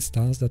an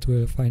instance that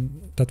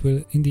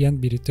will in the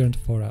end be returned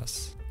for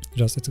us.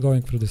 Just it's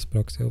going through this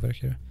proxy over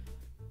here.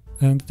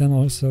 And then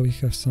also we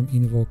have some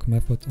invoke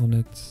method on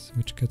it,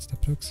 which gets the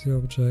proxy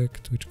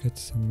object, which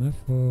gets some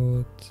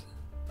method.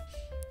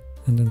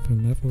 And then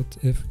from method,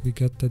 if we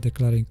get the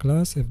declaring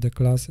class, if the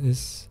class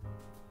is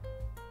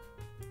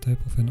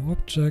type of an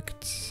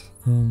object,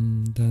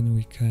 then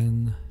we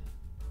can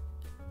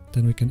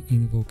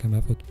invoke a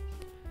method.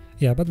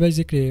 Yeah, but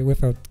basically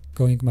without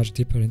going much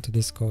deeper into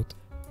this code,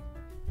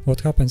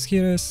 what happens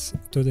here is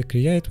to the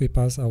create we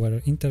pass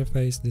our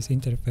interface. This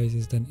interface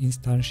is then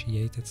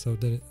instantiated, so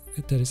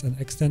there is an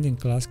extending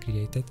class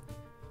created,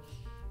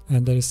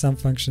 and there is some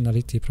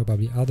functionality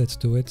probably added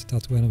to it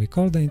that when we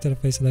call the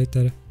interface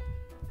later,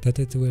 that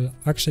it will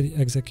actually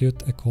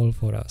execute a call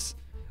for us,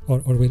 or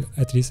will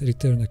at least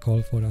return a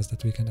call for us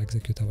that we can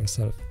execute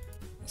ourselves.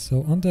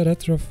 So on the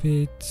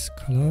Retrofit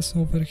class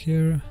over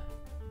here,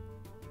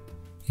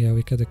 yeah,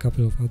 we get a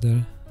couple of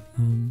other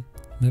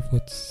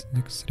methods.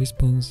 Next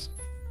response,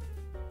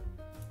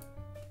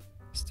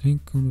 string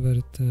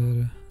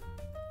converter,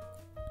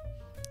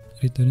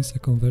 returns a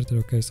converter.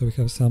 Okay, so we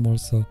have some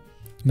also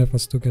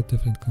methods to get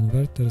different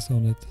converters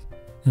on it.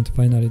 And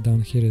finally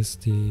down here is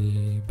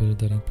the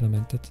builder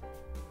implemented,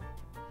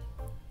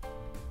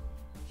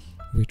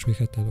 which we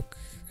had a look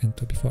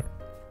into before.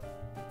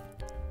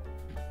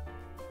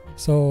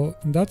 So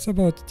that's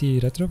about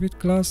the Retrofit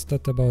class,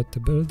 that's about the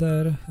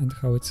builder and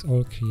how it's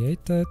all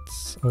created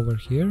over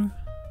here.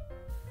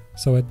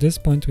 So at this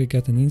point we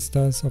get an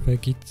instance of a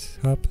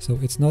GitHub, so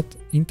it's not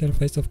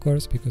interface of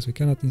course, because we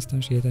cannot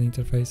instantiate an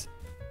interface.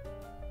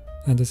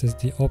 And this is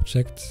the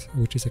object,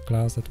 which is a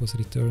class that was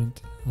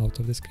returned out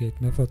of this create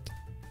method.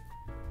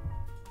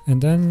 And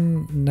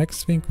then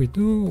next thing we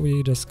do,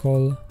 we just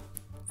call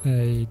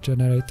a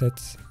generated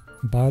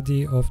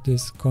body of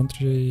this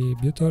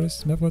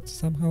contributors method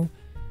somehow.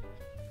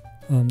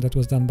 That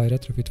was done by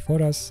Retrofit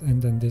for us,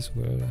 and then this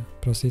will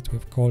proceed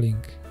with calling,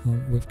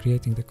 with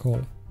creating the call.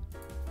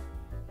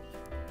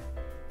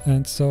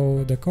 And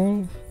so the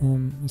call,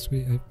 as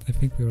I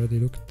think we already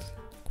looked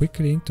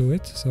quickly into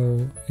it,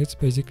 so it's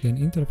basically an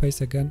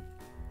interface again,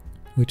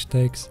 which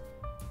takes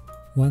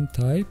one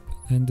type,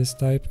 and this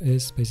type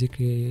is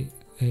basically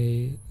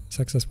a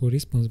successful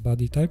response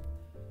body type.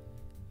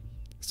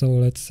 So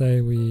let's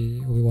say we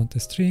want a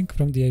string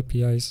from the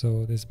API,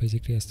 so this is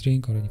basically a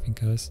string or anything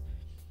else.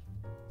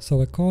 So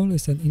a call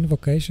is an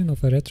invocation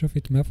of a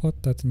Retrofit method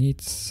that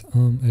needs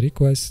a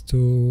request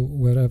to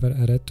wherever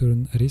a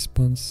return a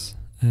response,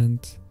 and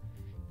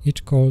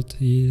each call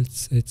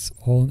yields its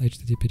own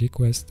HTTP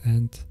request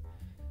and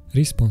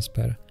response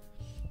pair.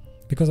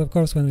 Because of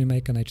course when we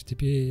make an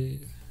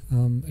HTTP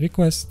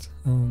request,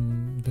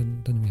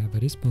 then we have a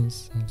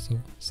response, so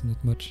it's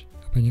not much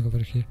happening over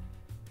here.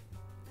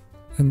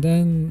 And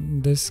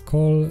then this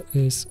call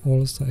is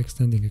also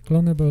extending a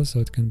clonable, so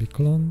it can be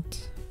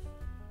cloned.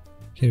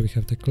 Here we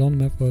have the clone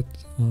method,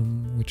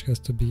 which has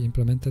to be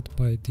implemented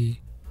by the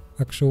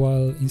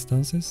actual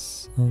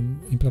instances,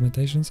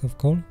 implementations of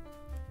call.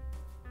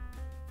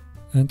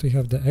 And we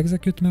have the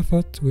execute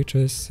method, which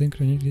is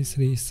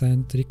synchronously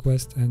send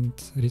request and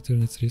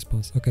return its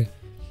response. Okay,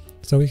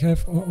 so we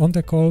have on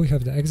the call, we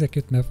have the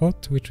execute method,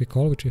 which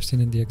we've seen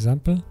in the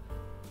example.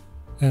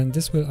 And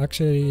this will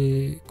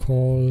actually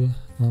call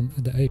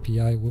the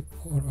API,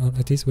 or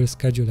at least will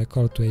schedule a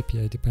call to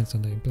API, depends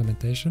on the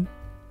implementation.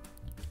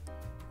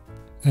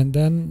 And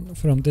then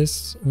from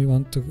this, we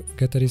want to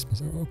get a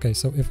response. Okay,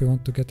 so if we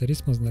want to get a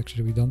response, and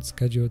actually we don't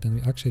schedule, then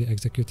we're actually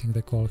executing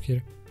the call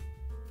here.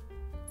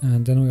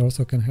 And then we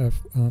also can have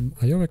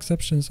IO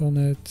exceptions on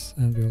it,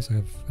 and we also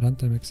have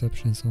runtime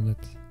exceptions on it.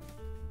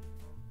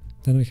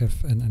 Then we have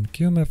an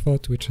enqueue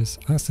method, which is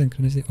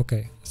asynchronous.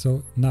 Okay,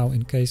 so now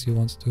in case you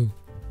want to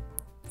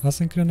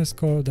asynchronous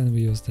call, then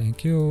we use the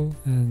enqueue,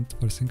 and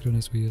for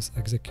synchronous we use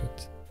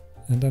execute.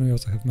 And then we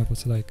also have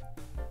methods like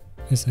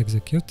is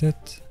executed,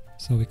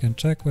 so we can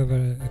check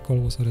whether a call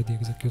was already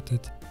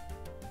executed.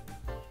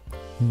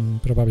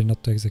 Probably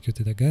not to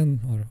execute it again,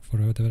 or for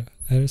whatever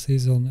else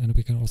reason. And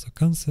we can also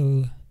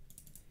cancel.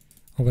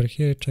 Over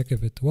here, check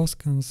if it was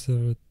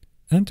cancelled.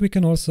 And we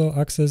can also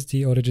access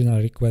the original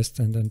request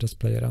and then just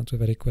play around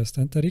with a request.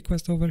 And the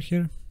request over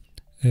here,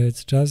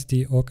 it's just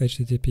the awk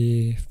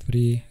HTTP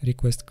free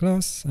request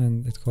class,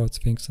 and it holds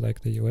things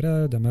like the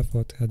URL, the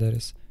method,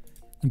 headers,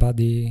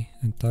 body,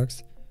 and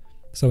tags.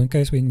 So in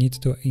case we need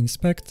to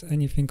inspect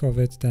anything of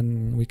it,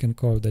 then we can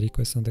call the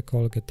request on the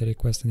call, get the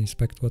request, and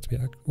inspect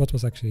what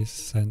was actually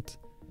sent.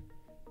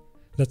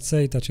 Let's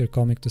say that you're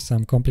coming to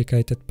some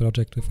complicated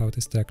project without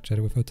a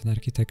structure, without an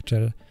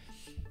architecture,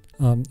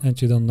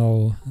 and you don't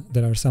know,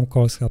 there are some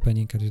calls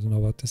happening and you don't know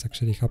what is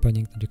actually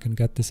happening, that you can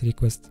get this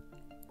request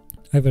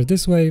either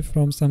this way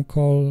from some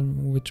call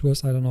which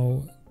was, I don't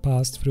know,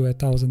 passed through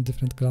 1,000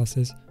 different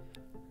classes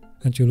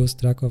and you lose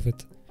track of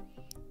it.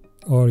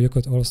 Or you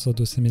could also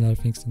do similar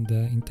things in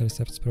the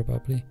intercepts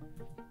probably.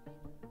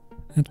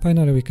 And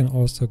finally we can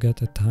also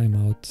get a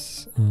timeout.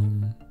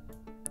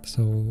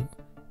 So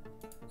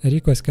a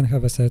request can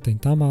have a certain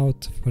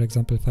timeout, for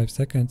example 5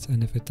 seconds,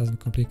 and if it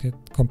doesn't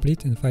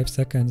complete in 5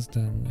 seconds,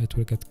 then it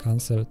will get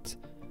cancelled.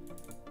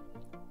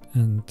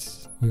 And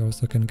we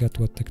also can get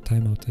what the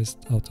timeout is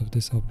out of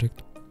this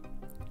object.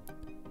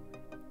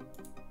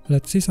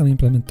 Let's see some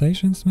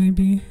implementations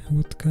maybe.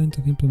 What kind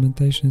of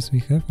implementations we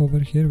have over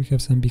here? We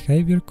have some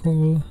behavior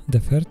call,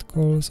 deferred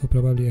call, so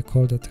probably a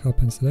call that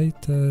happens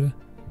later.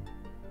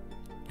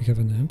 We have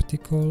an empty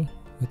call.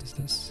 What is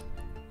this?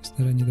 Is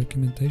there any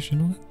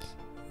documentation on it?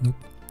 Nope.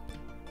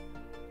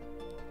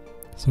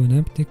 So an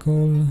empty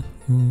call.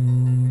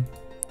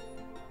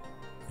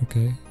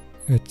 Okay,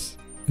 it's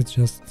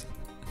just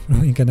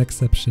throwing an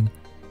exception.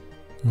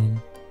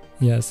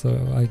 Yeah, so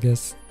I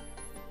guess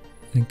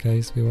in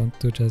case we want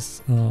to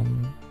just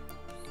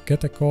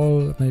get a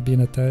call maybe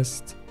in a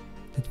test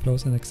that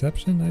throws an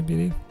exception, I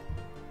believe.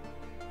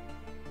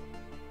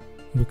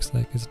 Looks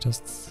like it's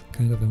just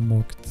kind of a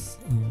mocked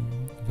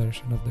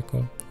version of the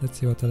call. Let's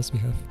see what else we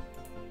have.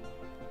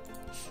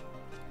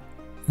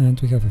 And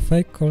we have a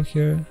fake call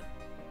here,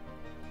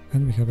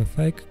 and we have a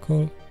fake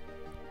call.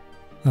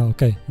 Oh,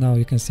 okay, now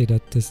you can see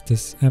that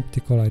this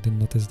empty call, I didn't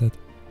notice that.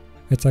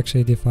 It's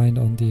actually defined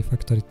on the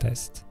factory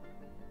test.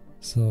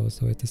 So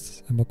it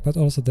is a mock, but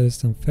also there is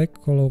some fake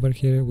call over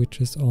here,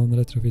 which is on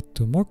Retrofit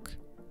to mock.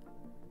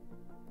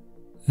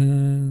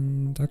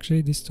 And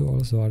actually these two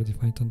also are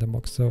defined on the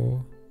mock.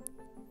 So,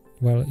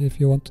 well,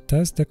 if you want to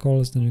test the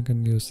calls, then you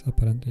can use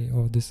apparently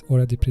all this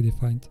already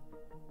predefined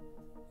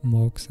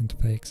mocks and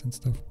fakes and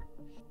stuff.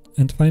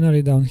 And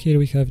finally down here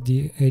we have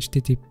the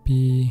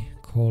HTTP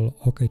call,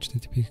 OK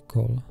HTTP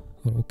call,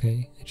 or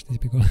OK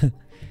HTTP call,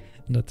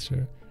 not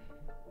sure.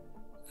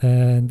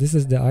 And this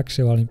is the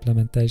actual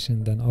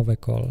implementation then of a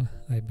call,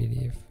 I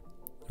believe.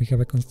 We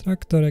have a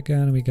constructor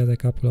again, we get a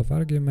couple of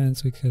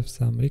arguments, we have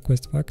some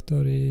request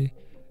factory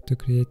to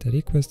create a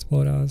request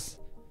for us.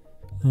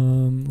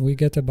 We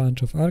get a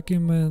bunch of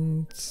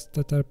arguments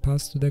that are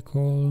passed to the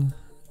call.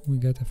 We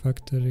get a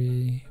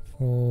factory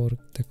for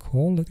the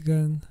call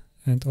again,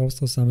 and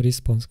also some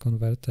response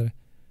converter.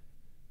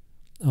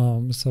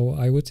 So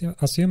I would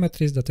assume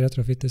at least that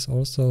Retrofit is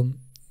also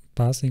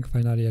passing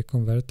finally a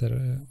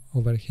converter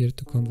over here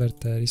to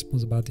convert the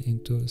response body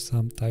into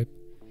some type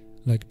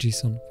like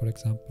JSON, for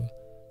example.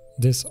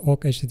 This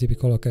awk HTTP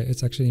call, okay,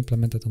 it's actually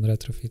implemented on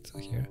Retrofit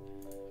here.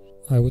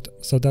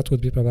 So that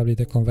would be probably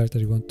the converter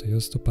you want to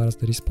use to parse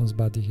the response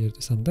body here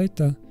to some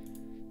data.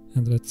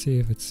 And let's see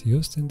if it's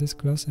used in this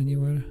class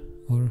anywhere.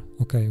 Or,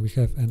 okay, we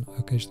have an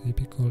awk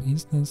HTTP call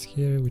instance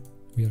here, which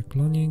we are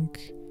cloning.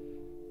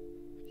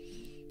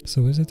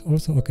 So is it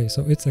also, okay,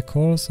 so it's a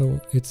call, so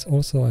it's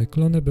also a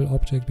clonable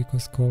object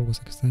because call was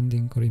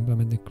extending or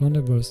implementing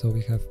clonable, so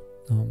we have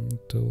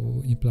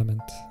to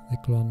implement the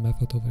clone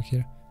method over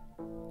here.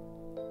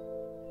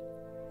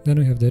 Then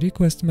we have the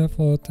request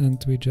method,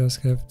 and we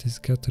just have this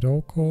get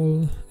row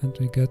call, and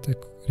we get a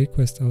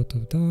request out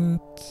of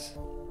that.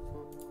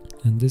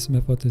 And this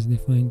method is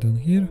defined down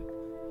here.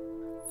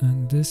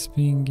 And this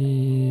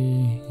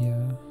thingy,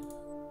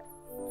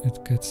 yeah,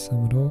 it gets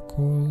some raw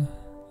call,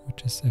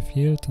 which is a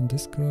field on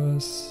this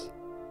class.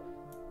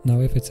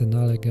 Now if it's a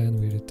null again,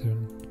 we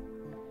return.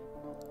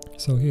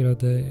 So here are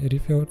the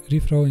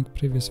rethrowing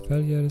previous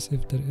failures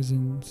if there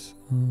isn't,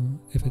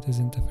 if it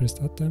isn't the first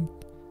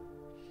attempt.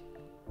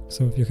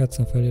 So if you had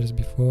some failures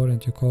before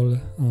and you call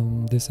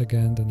this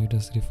again, then you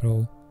just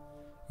rethrow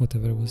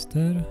whatever was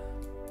there.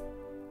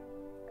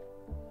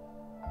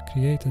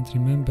 Create and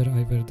remember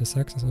either the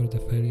success or the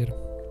failure.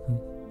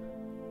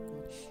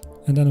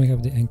 And then we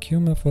have the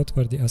enqueue method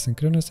for the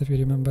asynchronous, if you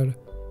remember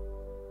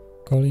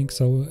calling.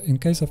 So in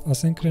case of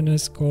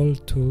asynchronous call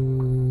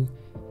to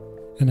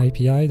an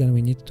API, then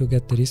we need to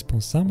get the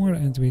response somewhere,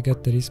 and we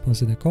get the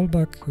response in a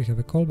callback. We have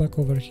a callback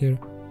over here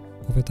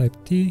of a type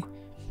T.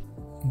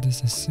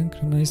 This is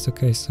synchronized.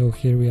 Okay, so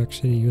here we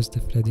actually use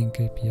the threading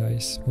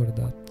APIs for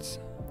that.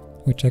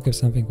 We check if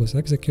something was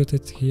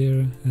executed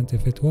here, and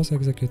if it was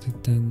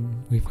executed,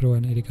 then we throw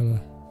an illegal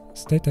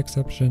state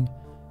exception.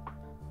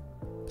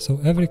 So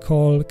every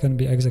call can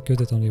be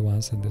executed only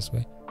once in this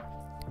way.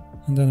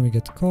 And then we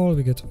get call,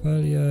 we get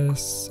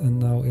failures, and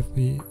now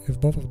if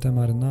both of them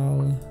are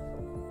null,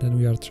 then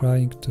we are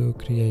trying to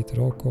create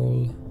raw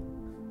call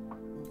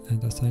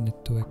and assign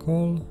it to a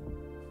call.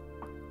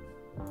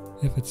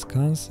 If it's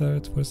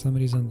cancelled for some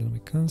reason, then we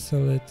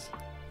cancel it.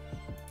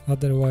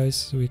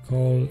 Otherwise, we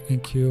call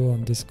enqueue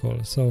on this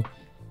call. So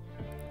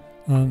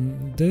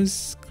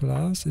this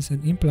class is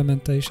an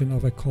implementation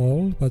of a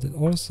call, but it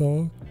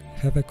also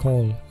have a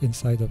call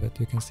inside of it.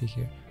 You can see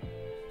here.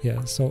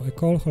 Yeah, so a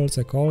call holds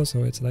a call,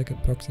 so it's like a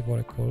proxy for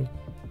a call.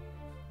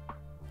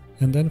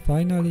 And then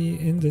finally,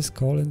 in this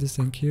call, in this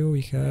enqueue,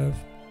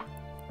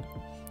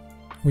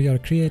 we are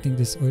creating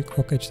this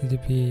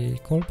OKHTTP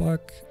callback,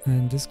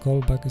 and this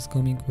callback is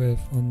coming with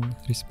on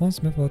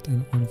response method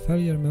and on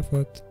failure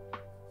method.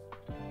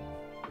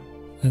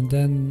 And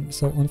then,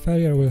 so on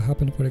failure will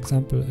happen, for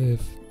example,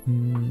 if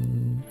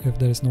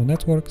there is no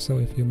network. So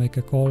if you make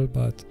a call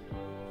but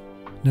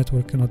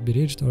network cannot be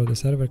reached or the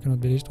server cannot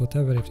be reached,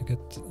 whatever, if you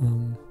get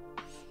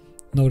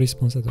no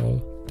response at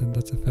all, then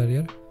that's a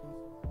failure.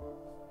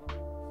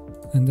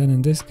 And then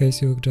in this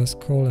case, you just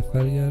call a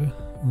failure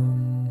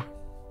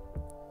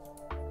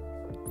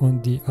on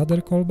the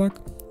other callback.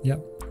 Yeah,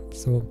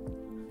 so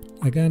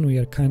again, we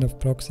are kind of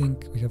proxying.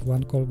 We have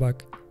one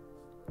callback,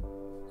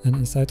 and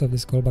inside of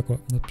this callback, or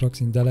not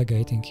proxying,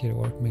 delegating here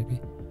work maybe.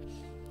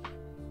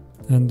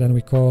 And then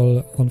we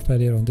call on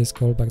failure on this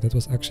callback that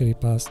was actually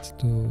passed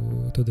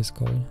to this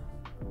call.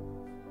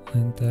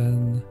 And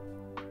then,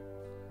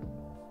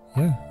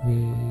 yeah,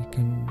 we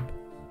can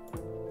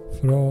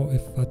throw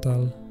if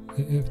fatal.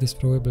 If this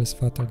throwable is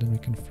fatal, then we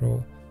can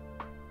throw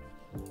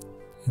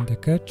in the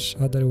catch.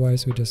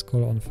 Otherwise, we just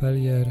call on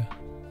failure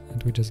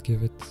and we just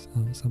give it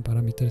some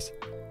parameters.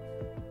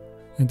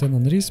 And then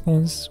on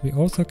response, we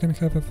also can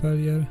have a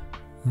failure.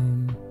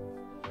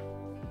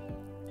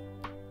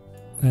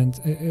 And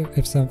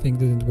if something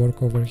didn't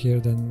work over here,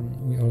 then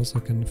we also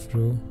can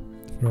throw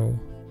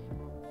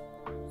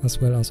as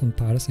well as on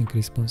parsing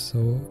response.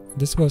 So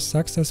this was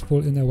successful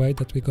in a way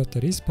that we got the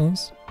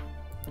response.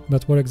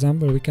 But for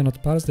example, we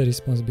cannot parse the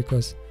response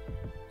because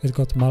it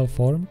got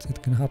malformed.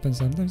 It can happen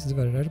sometimes, it's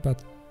very rare,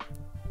 but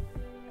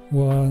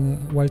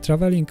while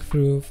traveling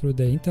through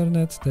the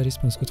internet, the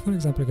response could, for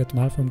example, get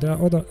malformed. There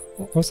are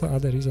also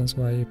other reasons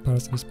why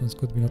parse response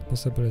could be not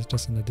possible. It's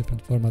just in a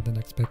different format than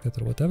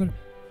expected or whatever.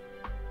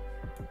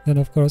 Then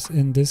of course,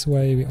 in this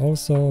way, we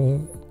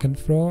also can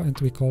throw and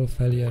we call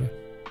failure.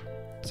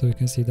 So you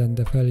can see then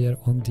the failure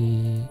on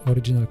the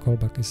original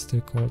callback is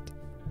still called.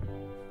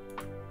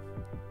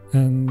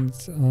 And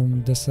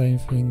the same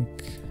thing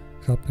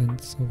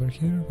happens over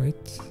here,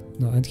 wait,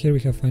 no, and here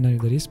we have finally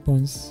the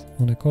response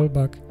on a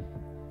callback.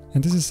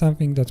 And this is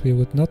something that we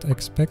would not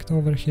expect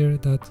over here,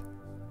 that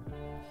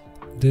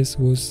this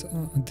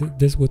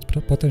would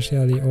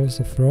potentially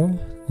also throw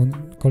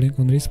on calling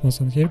on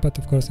response on here, but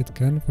of course it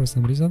can for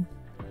some reason.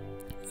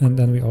 And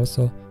then we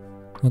also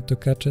want to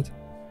catch it,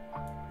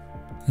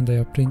 and they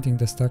are printing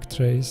the stack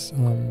trace,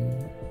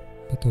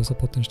 but also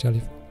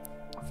potentially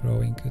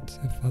throwing it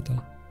if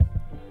fatal.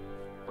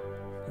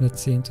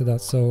 Let's see into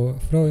that. So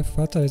throw if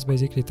fatal is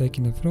basically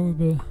taking a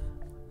throwable,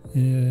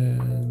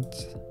 and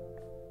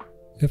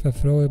if a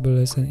throwable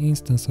is an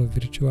instance of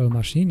virtual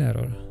machine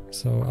error,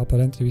 so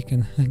apparently we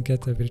can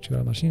get a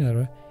virtual machine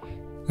error.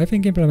 I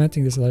think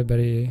implementing this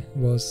library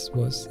was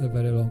a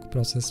very long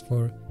process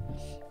for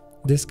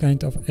this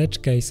kind of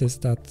edge cases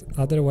that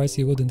otherwise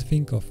you wouldn't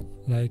think of.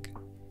 Like,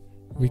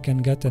 we can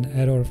get an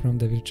error from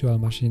the virtual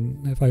machine.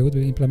 If I would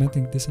be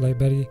implementing this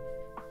library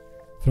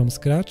from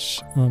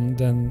scratch,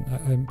 then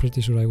I'm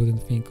pretty sure I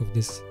wouldn't think of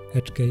this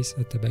edge case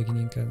at the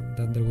beginning, and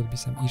then there would be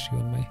some issue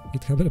on my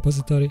GitHub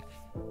repository,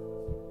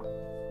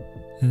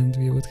 and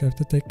we would have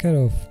to take care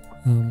of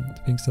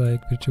things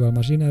like virtual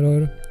machine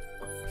error,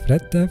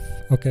 thread depth.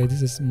 Okay,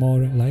 this is more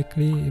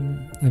likely,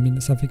 I mean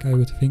something I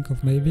would think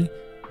of maybe.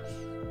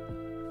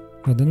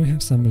 But then we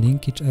have some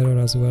linkage error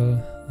as well,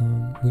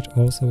 which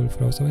also will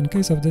throw. So in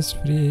case of these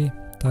three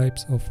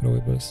types of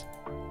throwables,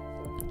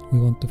 we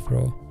want to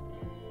throw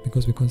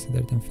because we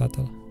consider them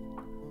fatal.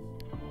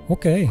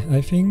 Okay,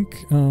 I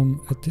think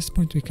at this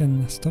point we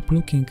can stop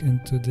looking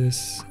into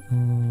this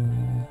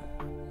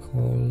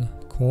whole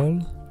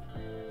call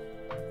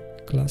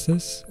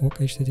classes, awk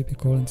HTTP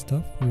call and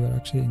stuff. We were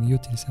actually in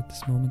utils at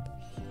this moment.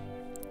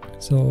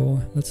 So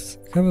let's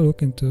have a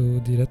look into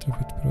the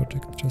Retrofit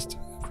project just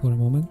for a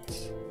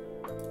moment.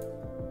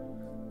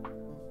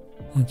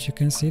 And you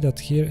can see that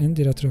here in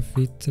the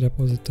Retrofit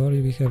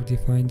repository we have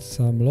defined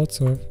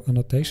lots of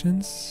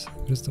annotations.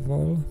 First of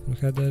all, for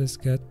headers,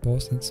 get,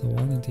 post and so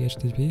on in the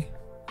HTTP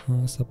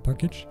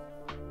subpackage.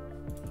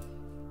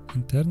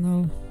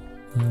 Internal,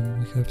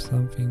 we have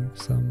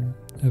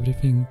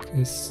everything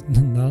is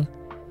null.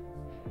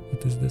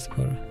 What is this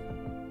for?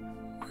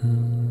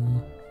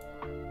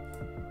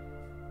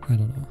 I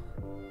don't know.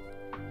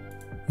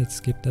 Let's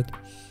skip that.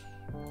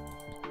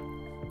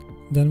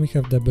 Then we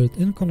have the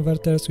built-in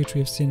converters, which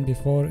we've seen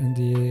before in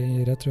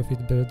the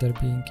Retrofit builder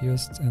being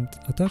used and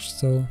attached.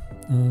 So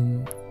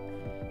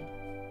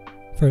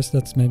first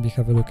let's maybe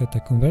have a look at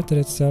the converter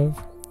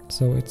itself.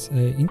 So it's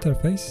an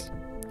interface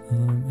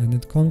and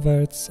it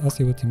converts, as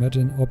you would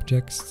imagine,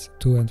 objects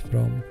to and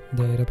from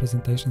the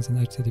representations in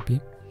HTTP.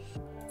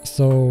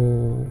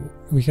 So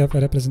we have a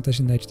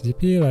representation in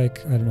HTTP,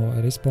 like, I don't know,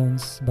 a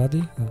response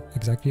body,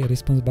 exactly a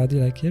response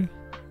body like here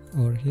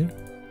or here.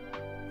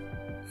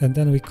 And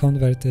then we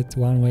convert it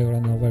one way or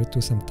another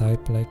to some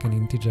type, like an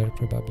integer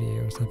probably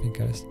or something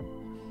else.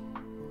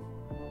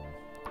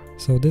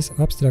 So this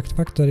abstract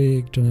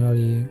factory,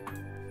 generally,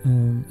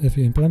 if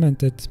you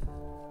implement it,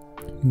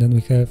 then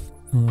we have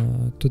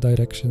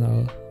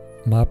two-directional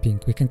mapping.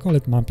 We can call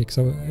it mapping.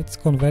 So it's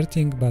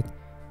converting, but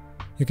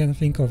you can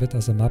think of it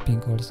as a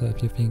mapping also.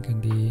 If you think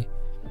in the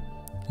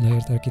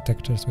layered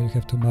architectures where you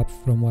have to map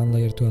from one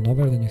layer to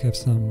another, then you have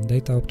some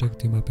data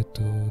object, you map it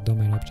to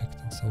domain object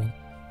and so on.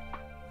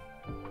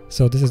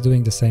 So this is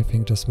doing the same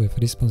thing, just with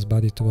response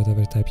body to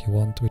whatever type you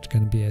want, which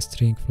can be a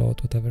string,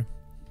 float, whatever.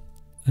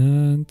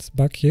 And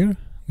back here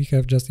we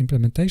have just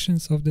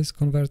implementations of this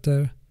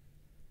converter.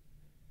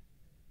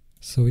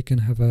 So we can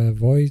have a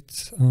void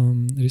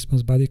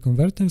response body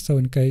converter. So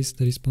in case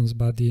the response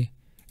body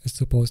is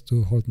supposed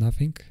to hold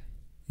nothing,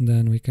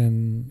 then we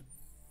can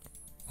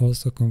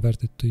also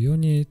convert it to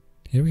unit.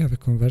 Here we have a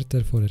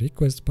converter for a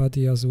request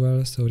body as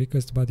well. So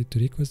request body to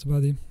request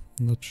body.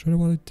 I'm not sure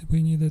what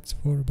we need it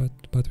for,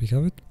 but we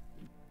have it.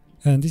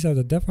 And these are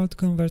the default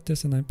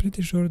converters, and I'm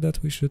pretty sure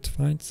that we should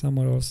find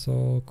somewhere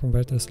also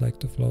converters like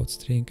to float,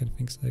 string and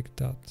things like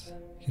that.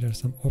 Here are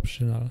some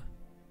optional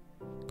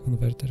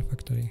converter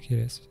factory.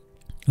 Here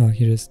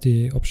is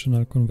the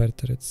optional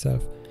converter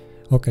itself.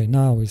 Okay,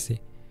 now we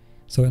see.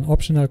 So an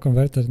optional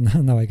converter,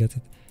 now I get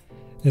it,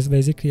 is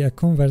basically a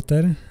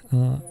converter,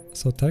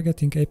 so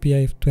targeting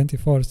API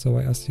 24, so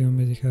I assume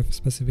we have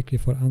specifically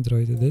for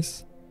Android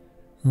this.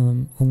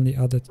 Only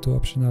added to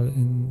optional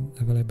in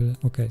available.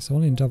 Okay, so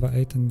only in Java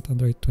 8 and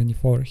Android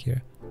 24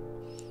 here.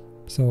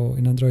 So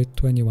in Android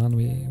 21,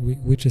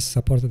 which is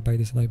supported by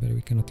this library,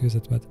 we cannot use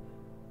it, but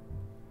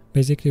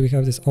basically we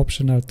have this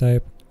optional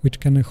type which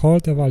can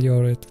hold a value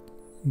or it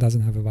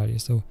doesn't have a value.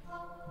 So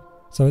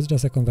it's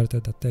just a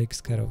converter that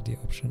takes care of the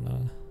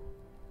optional.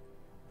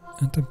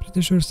 And I'm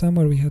pretty sure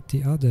somewhere we had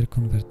the other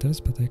converters,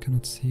 but I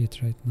cannot see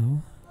it right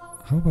now.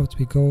 How about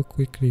we go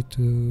quickly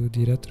to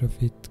the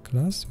Retrofit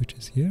class, which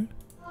is here.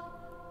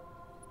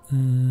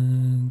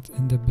 And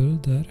in the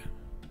builder,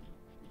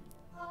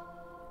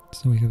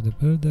 so we have the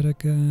builder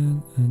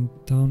again, and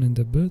down in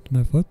the build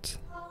method,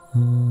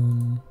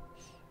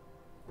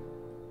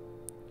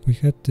 we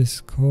had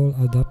this call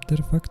adapter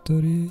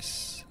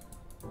factories.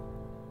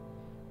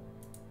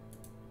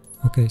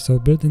 Okay, so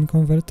built-in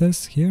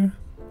converters here,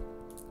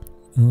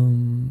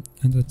 and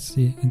let's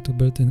see into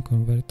built-in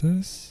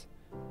converters.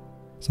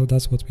 So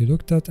that's what we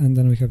looked at, and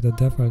then we have the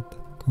default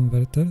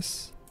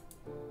converters,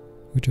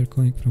 which are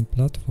coming from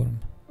platform.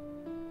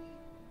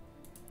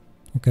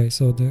 Okay,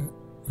 so the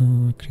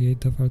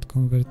create default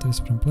converters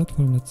from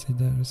platform. Let's see,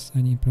 there's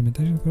any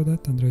implementation for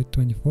that. Android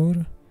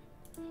 24.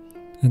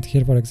 And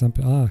here, for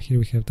example, here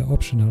we have the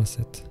optional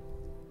set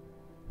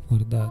for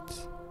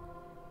that.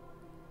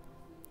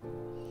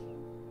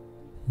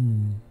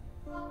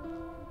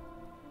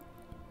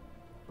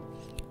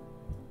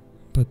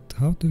 But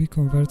how do we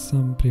convert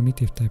some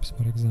primitive types,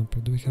 for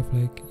example? Do we have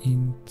like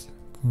int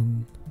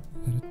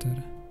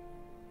converter?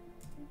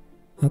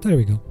 There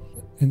we go.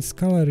 In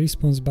Scala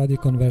response body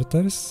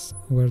converters,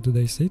 where do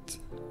they sit?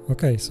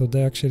 Okay, so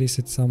they actually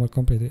sit somewhere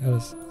completely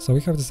else. So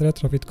we have this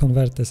retrofit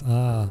converters.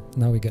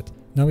 Now we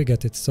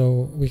get it.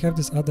 So we have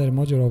this other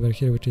module over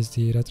here, which is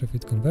the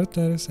retrofit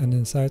converters, and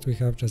inside we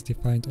have just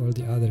defined all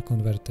the other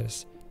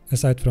converters,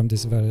 aside from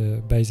this very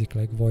basic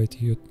like void,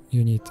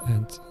 unit,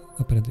 and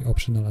apparently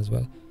optional as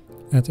well.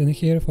 And in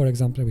here, for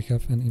example, we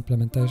have an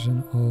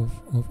implementation of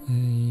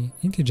a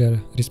integer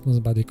response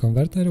body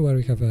converter, where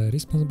we have a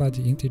response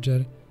body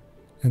integer,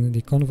 and in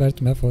the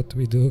convert method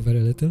we do very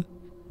little.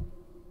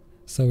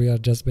 So we are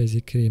just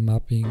basically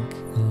mapping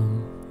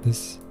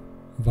this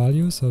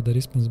value, so the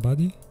response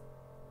body,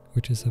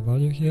 which is a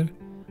value here.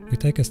 We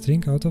take a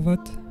string out of it,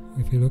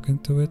 if you look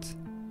into it,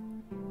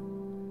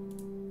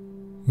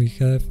 we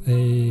have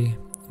a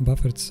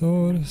buffered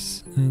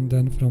source, and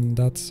then from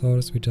that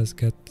source we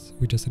just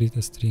read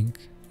a string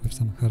with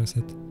some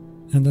charset,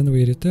 and then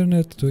we return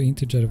it to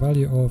integer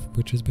value of,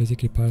 which is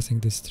basically parsing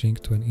this string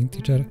to an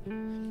integer.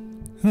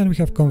 And then we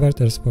have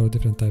converters for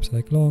different types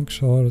like long,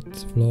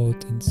 short,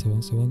 float, and so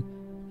on,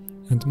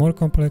 and more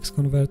complex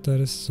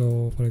converters.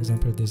 So for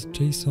example, this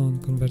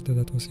JSON converter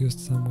that was used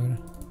somewhere.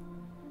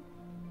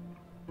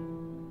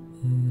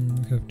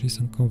 We have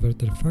JSON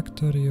converter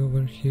factory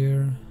over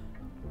here,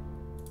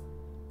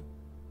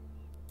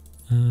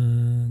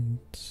 and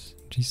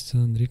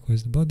JSON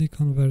request body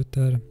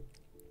converter.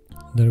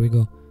 There we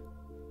go.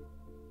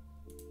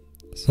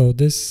 So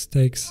this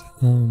takes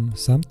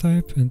some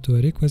type into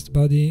a request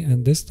body,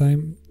 and this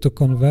time to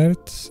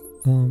convert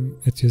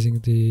it's using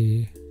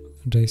the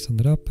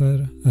JSON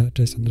wrapper,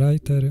 JSON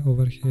writer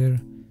over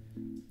here,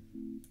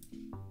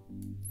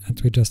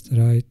 and we just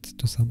write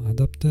to some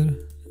adapter,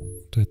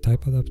 to a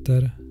type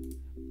adapter,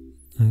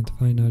 and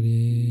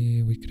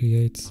finally we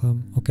create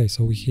some. Okay,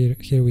 so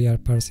here we are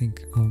parsing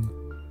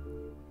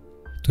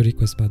to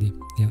request body,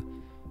 yeah.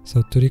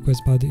 So to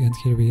request body, and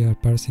here we are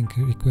parsing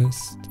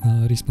request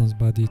response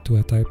body to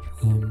a type.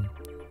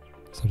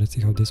 So let's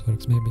see how this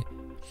works maybe.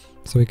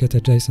 So we get a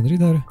JSON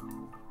reader,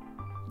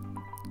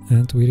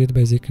 and we read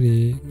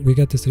basically, we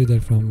get this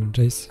reader from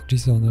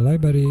JSON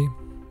library,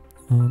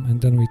 and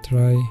then we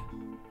try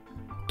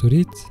to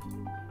read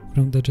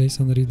from the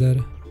JSON reader.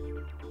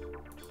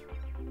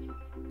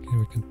 Here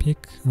we can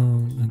pick,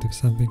 and if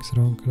something's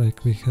wrong,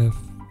 like we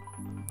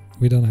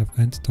don't have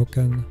end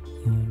token,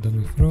 then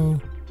we throw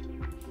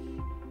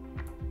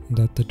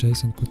that the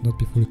JSON could not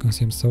be fully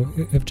consumed. So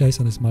if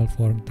JSON is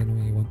malformed,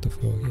 then we want to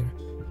throw here.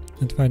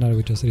 And finally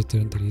we just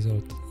return the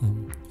result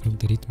from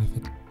the read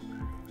method,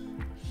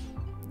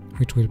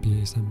 which will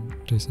be some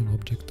JSON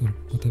object or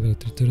whatever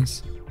it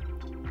returns.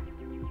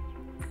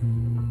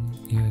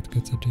 Yeah, it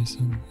gets a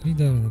JSON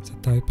reader and it's a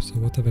type, so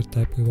whatever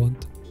type we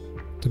want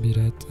to be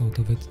read out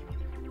of it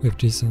with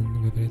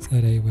JSON, whether it's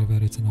array,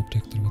 whether it's an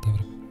object or whatever.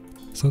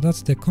 So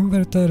that's the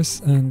converters,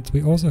 and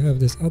we also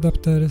have these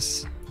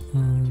adapters.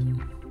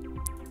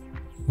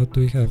 What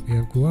do we have? We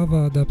have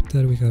Guava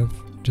adapter, we have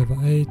Java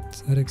 8,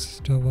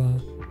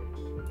 RxJava,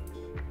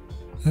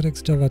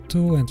 RxJava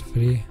 2 and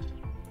 3.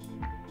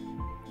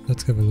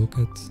 Let's have a look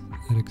at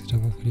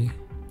RxJava 3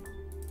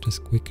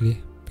 just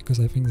quickly, because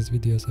I think this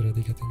video is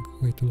already getting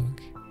way too long.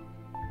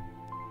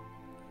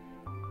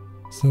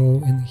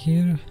 So in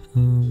here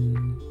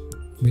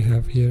we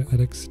have here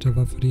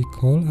RxJava 3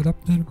 call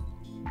adapter.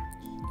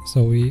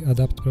 So we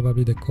adapt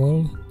probably the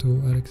call to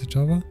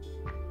RxJava.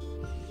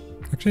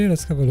 Actually,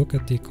 let's have a look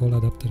at the call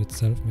adapter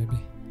itself maybe.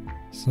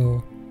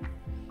 So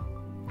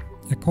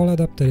a call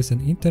adapter is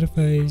an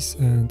interface,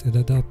 and it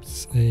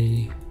adapts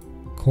a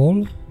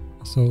call,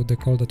 so the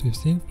call that we've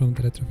seen from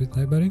the Retrofit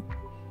library,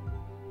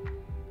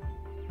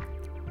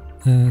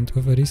 and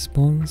with a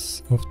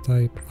response of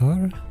type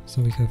R.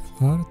 So we have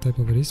R, type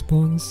of a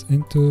response,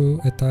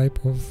 into a type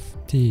of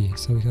T.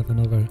 So we have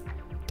another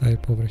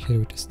type over here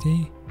which is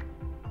T,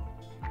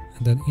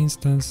 and then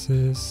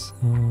instances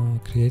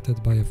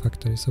created by a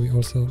factory. So we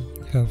also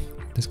have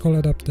this call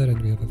adapter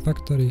and we have a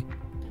factory.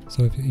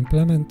 So if you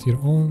implement your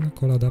own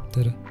call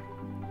adapter,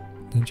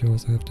 then you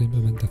also have to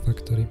implement a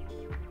factory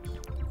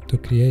to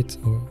create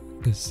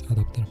this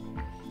adapter.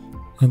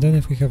 And then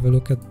if we have a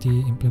look at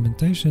the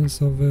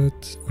implementations of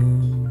it,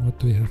 what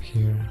do we have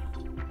here?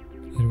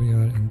 Here we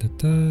are in the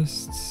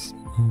tests.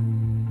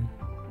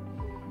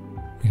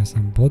 We have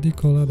some body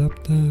call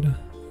adapter.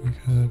 We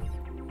have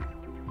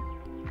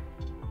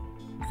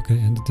okay,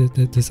 and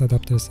these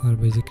adapters are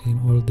basically in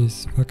all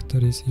these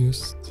factories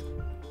used.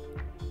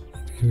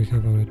 And here we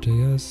have our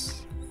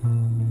JS.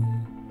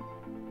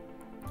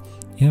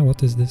 Yeah,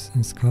 what is this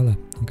in Scala?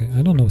 Okay,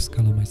 I don't know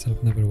Scala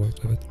myself, never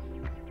worked with it.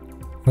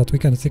 But we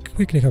can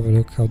quickly have a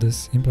look how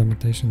this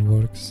implementation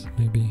works,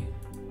 maybe.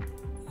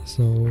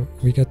 So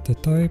we get the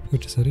type,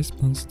 which is a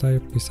response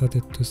type. We set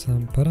it to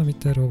some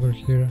parameter over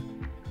here.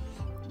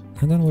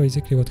 And then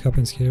basically what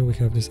happens here, we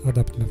have this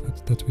adapt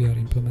method that we are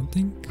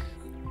implementing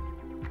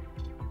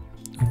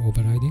or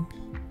overriding.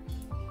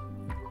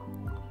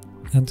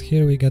 And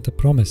here we get a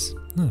promise.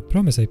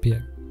 Promise API.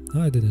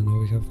 I didn't know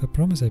we have a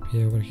promise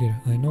API over here.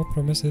 I know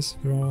promises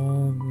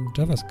from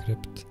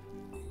JavaScript,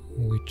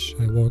 which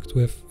I worked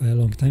with a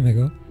long time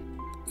ago.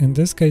 In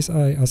this case,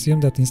 I assume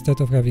that instead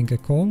of having a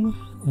call,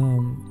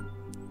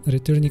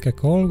 returning a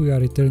call, we are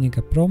returning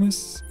a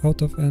promise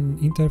out of an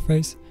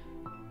interface,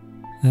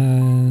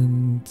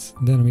 and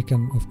then we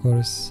can of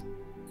course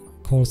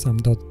call some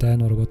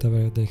 .then or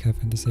whatever they have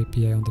in this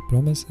API on the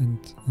promise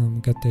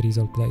and get the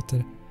result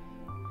later.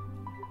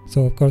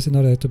 So of course, in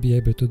order to be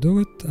able to do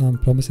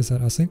it, promises are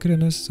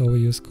asynchronous, so we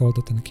use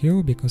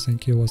call.enqueue because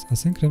enqueue was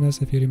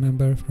asynchronous, if you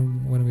remember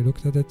from when we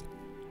looked at it.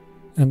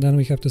 And then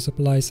we have to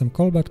supply some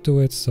callback to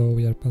it, so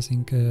we are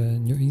passing a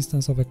new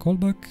instance of a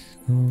callback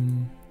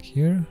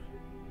here.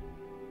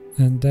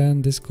 And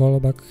then this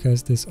callback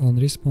has this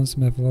onResponse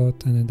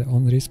method, and in the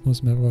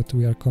onResponse method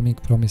we are calling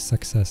promise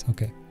success.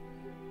 Okay,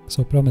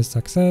 So promise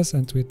success,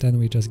 and then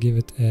we just give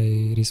it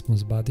a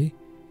response body.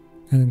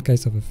 And in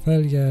case of a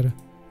failure,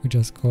 we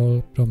just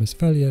call promise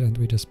failure and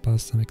we just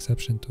pass some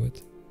exception to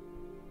it,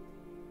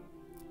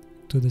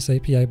 to this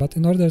API. But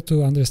in order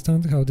to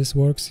understand how this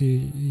works,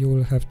 you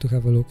will have to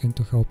have a look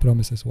into how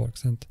promises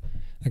works. And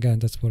again,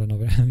 that's for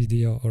another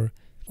video. Or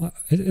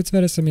it's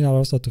very similar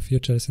also to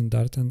futures in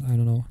Dart. And I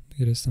don't know,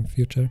 here is some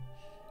future.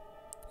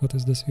 What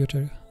is this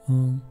future?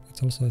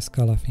 It's also a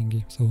Scala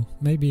thingy. So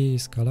maybe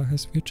Scala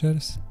has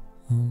futures.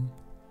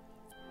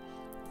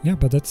 Yeah,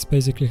 but that's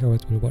basically how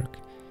it will work.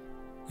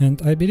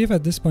 And I believe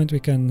at this point we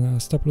can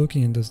stop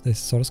looking into this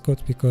source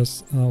code,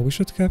 because we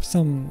should have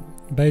some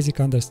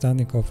basic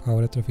understanding of how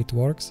Retrofit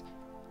works.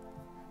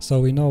 So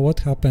we know what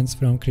happens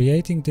from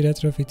creating the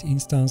Retrofit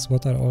instance,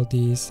 what are all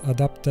these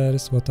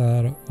adapters, what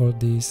are all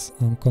these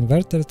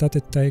converters that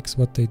it takes,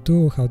 what they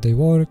do, how they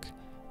work.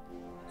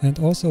 And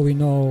also we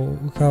know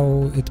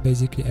how it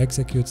basically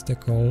executes the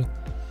call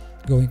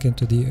going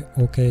into the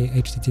OK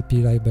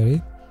HTTP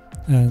library,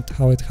 and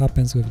how it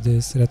happens with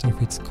these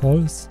Retrofit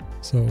calls.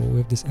 So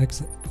with this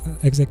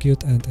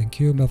execute and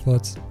enqueue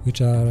methods,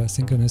 which are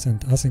synchronous and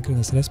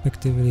asynchronous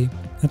respectively.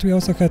 And we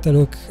also had a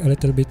look a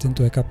little bit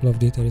into a couple of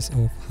details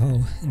of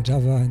how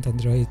Java and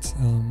Android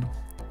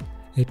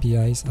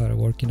APIs are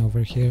working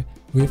over here.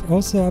 We've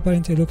also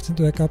apparently looked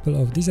into a couple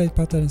of design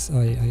patterns.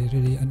 I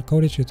really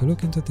encourage you to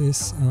look into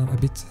this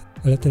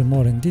a little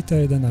more in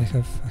detail than I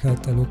have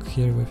had a look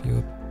here with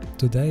you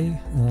today.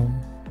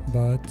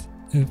 But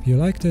if you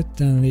liked it,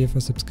 then leave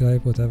a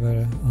subscribe,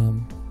 whatever,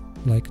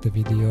 like the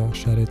video,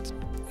 share it,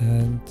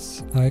 and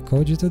I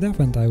code you to death,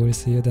 and I will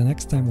see you the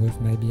next time with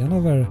maybe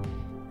another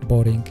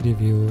boring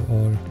review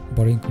or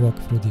boring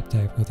walkthrough, deep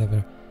dive,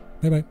 whatever.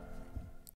 Bye bye.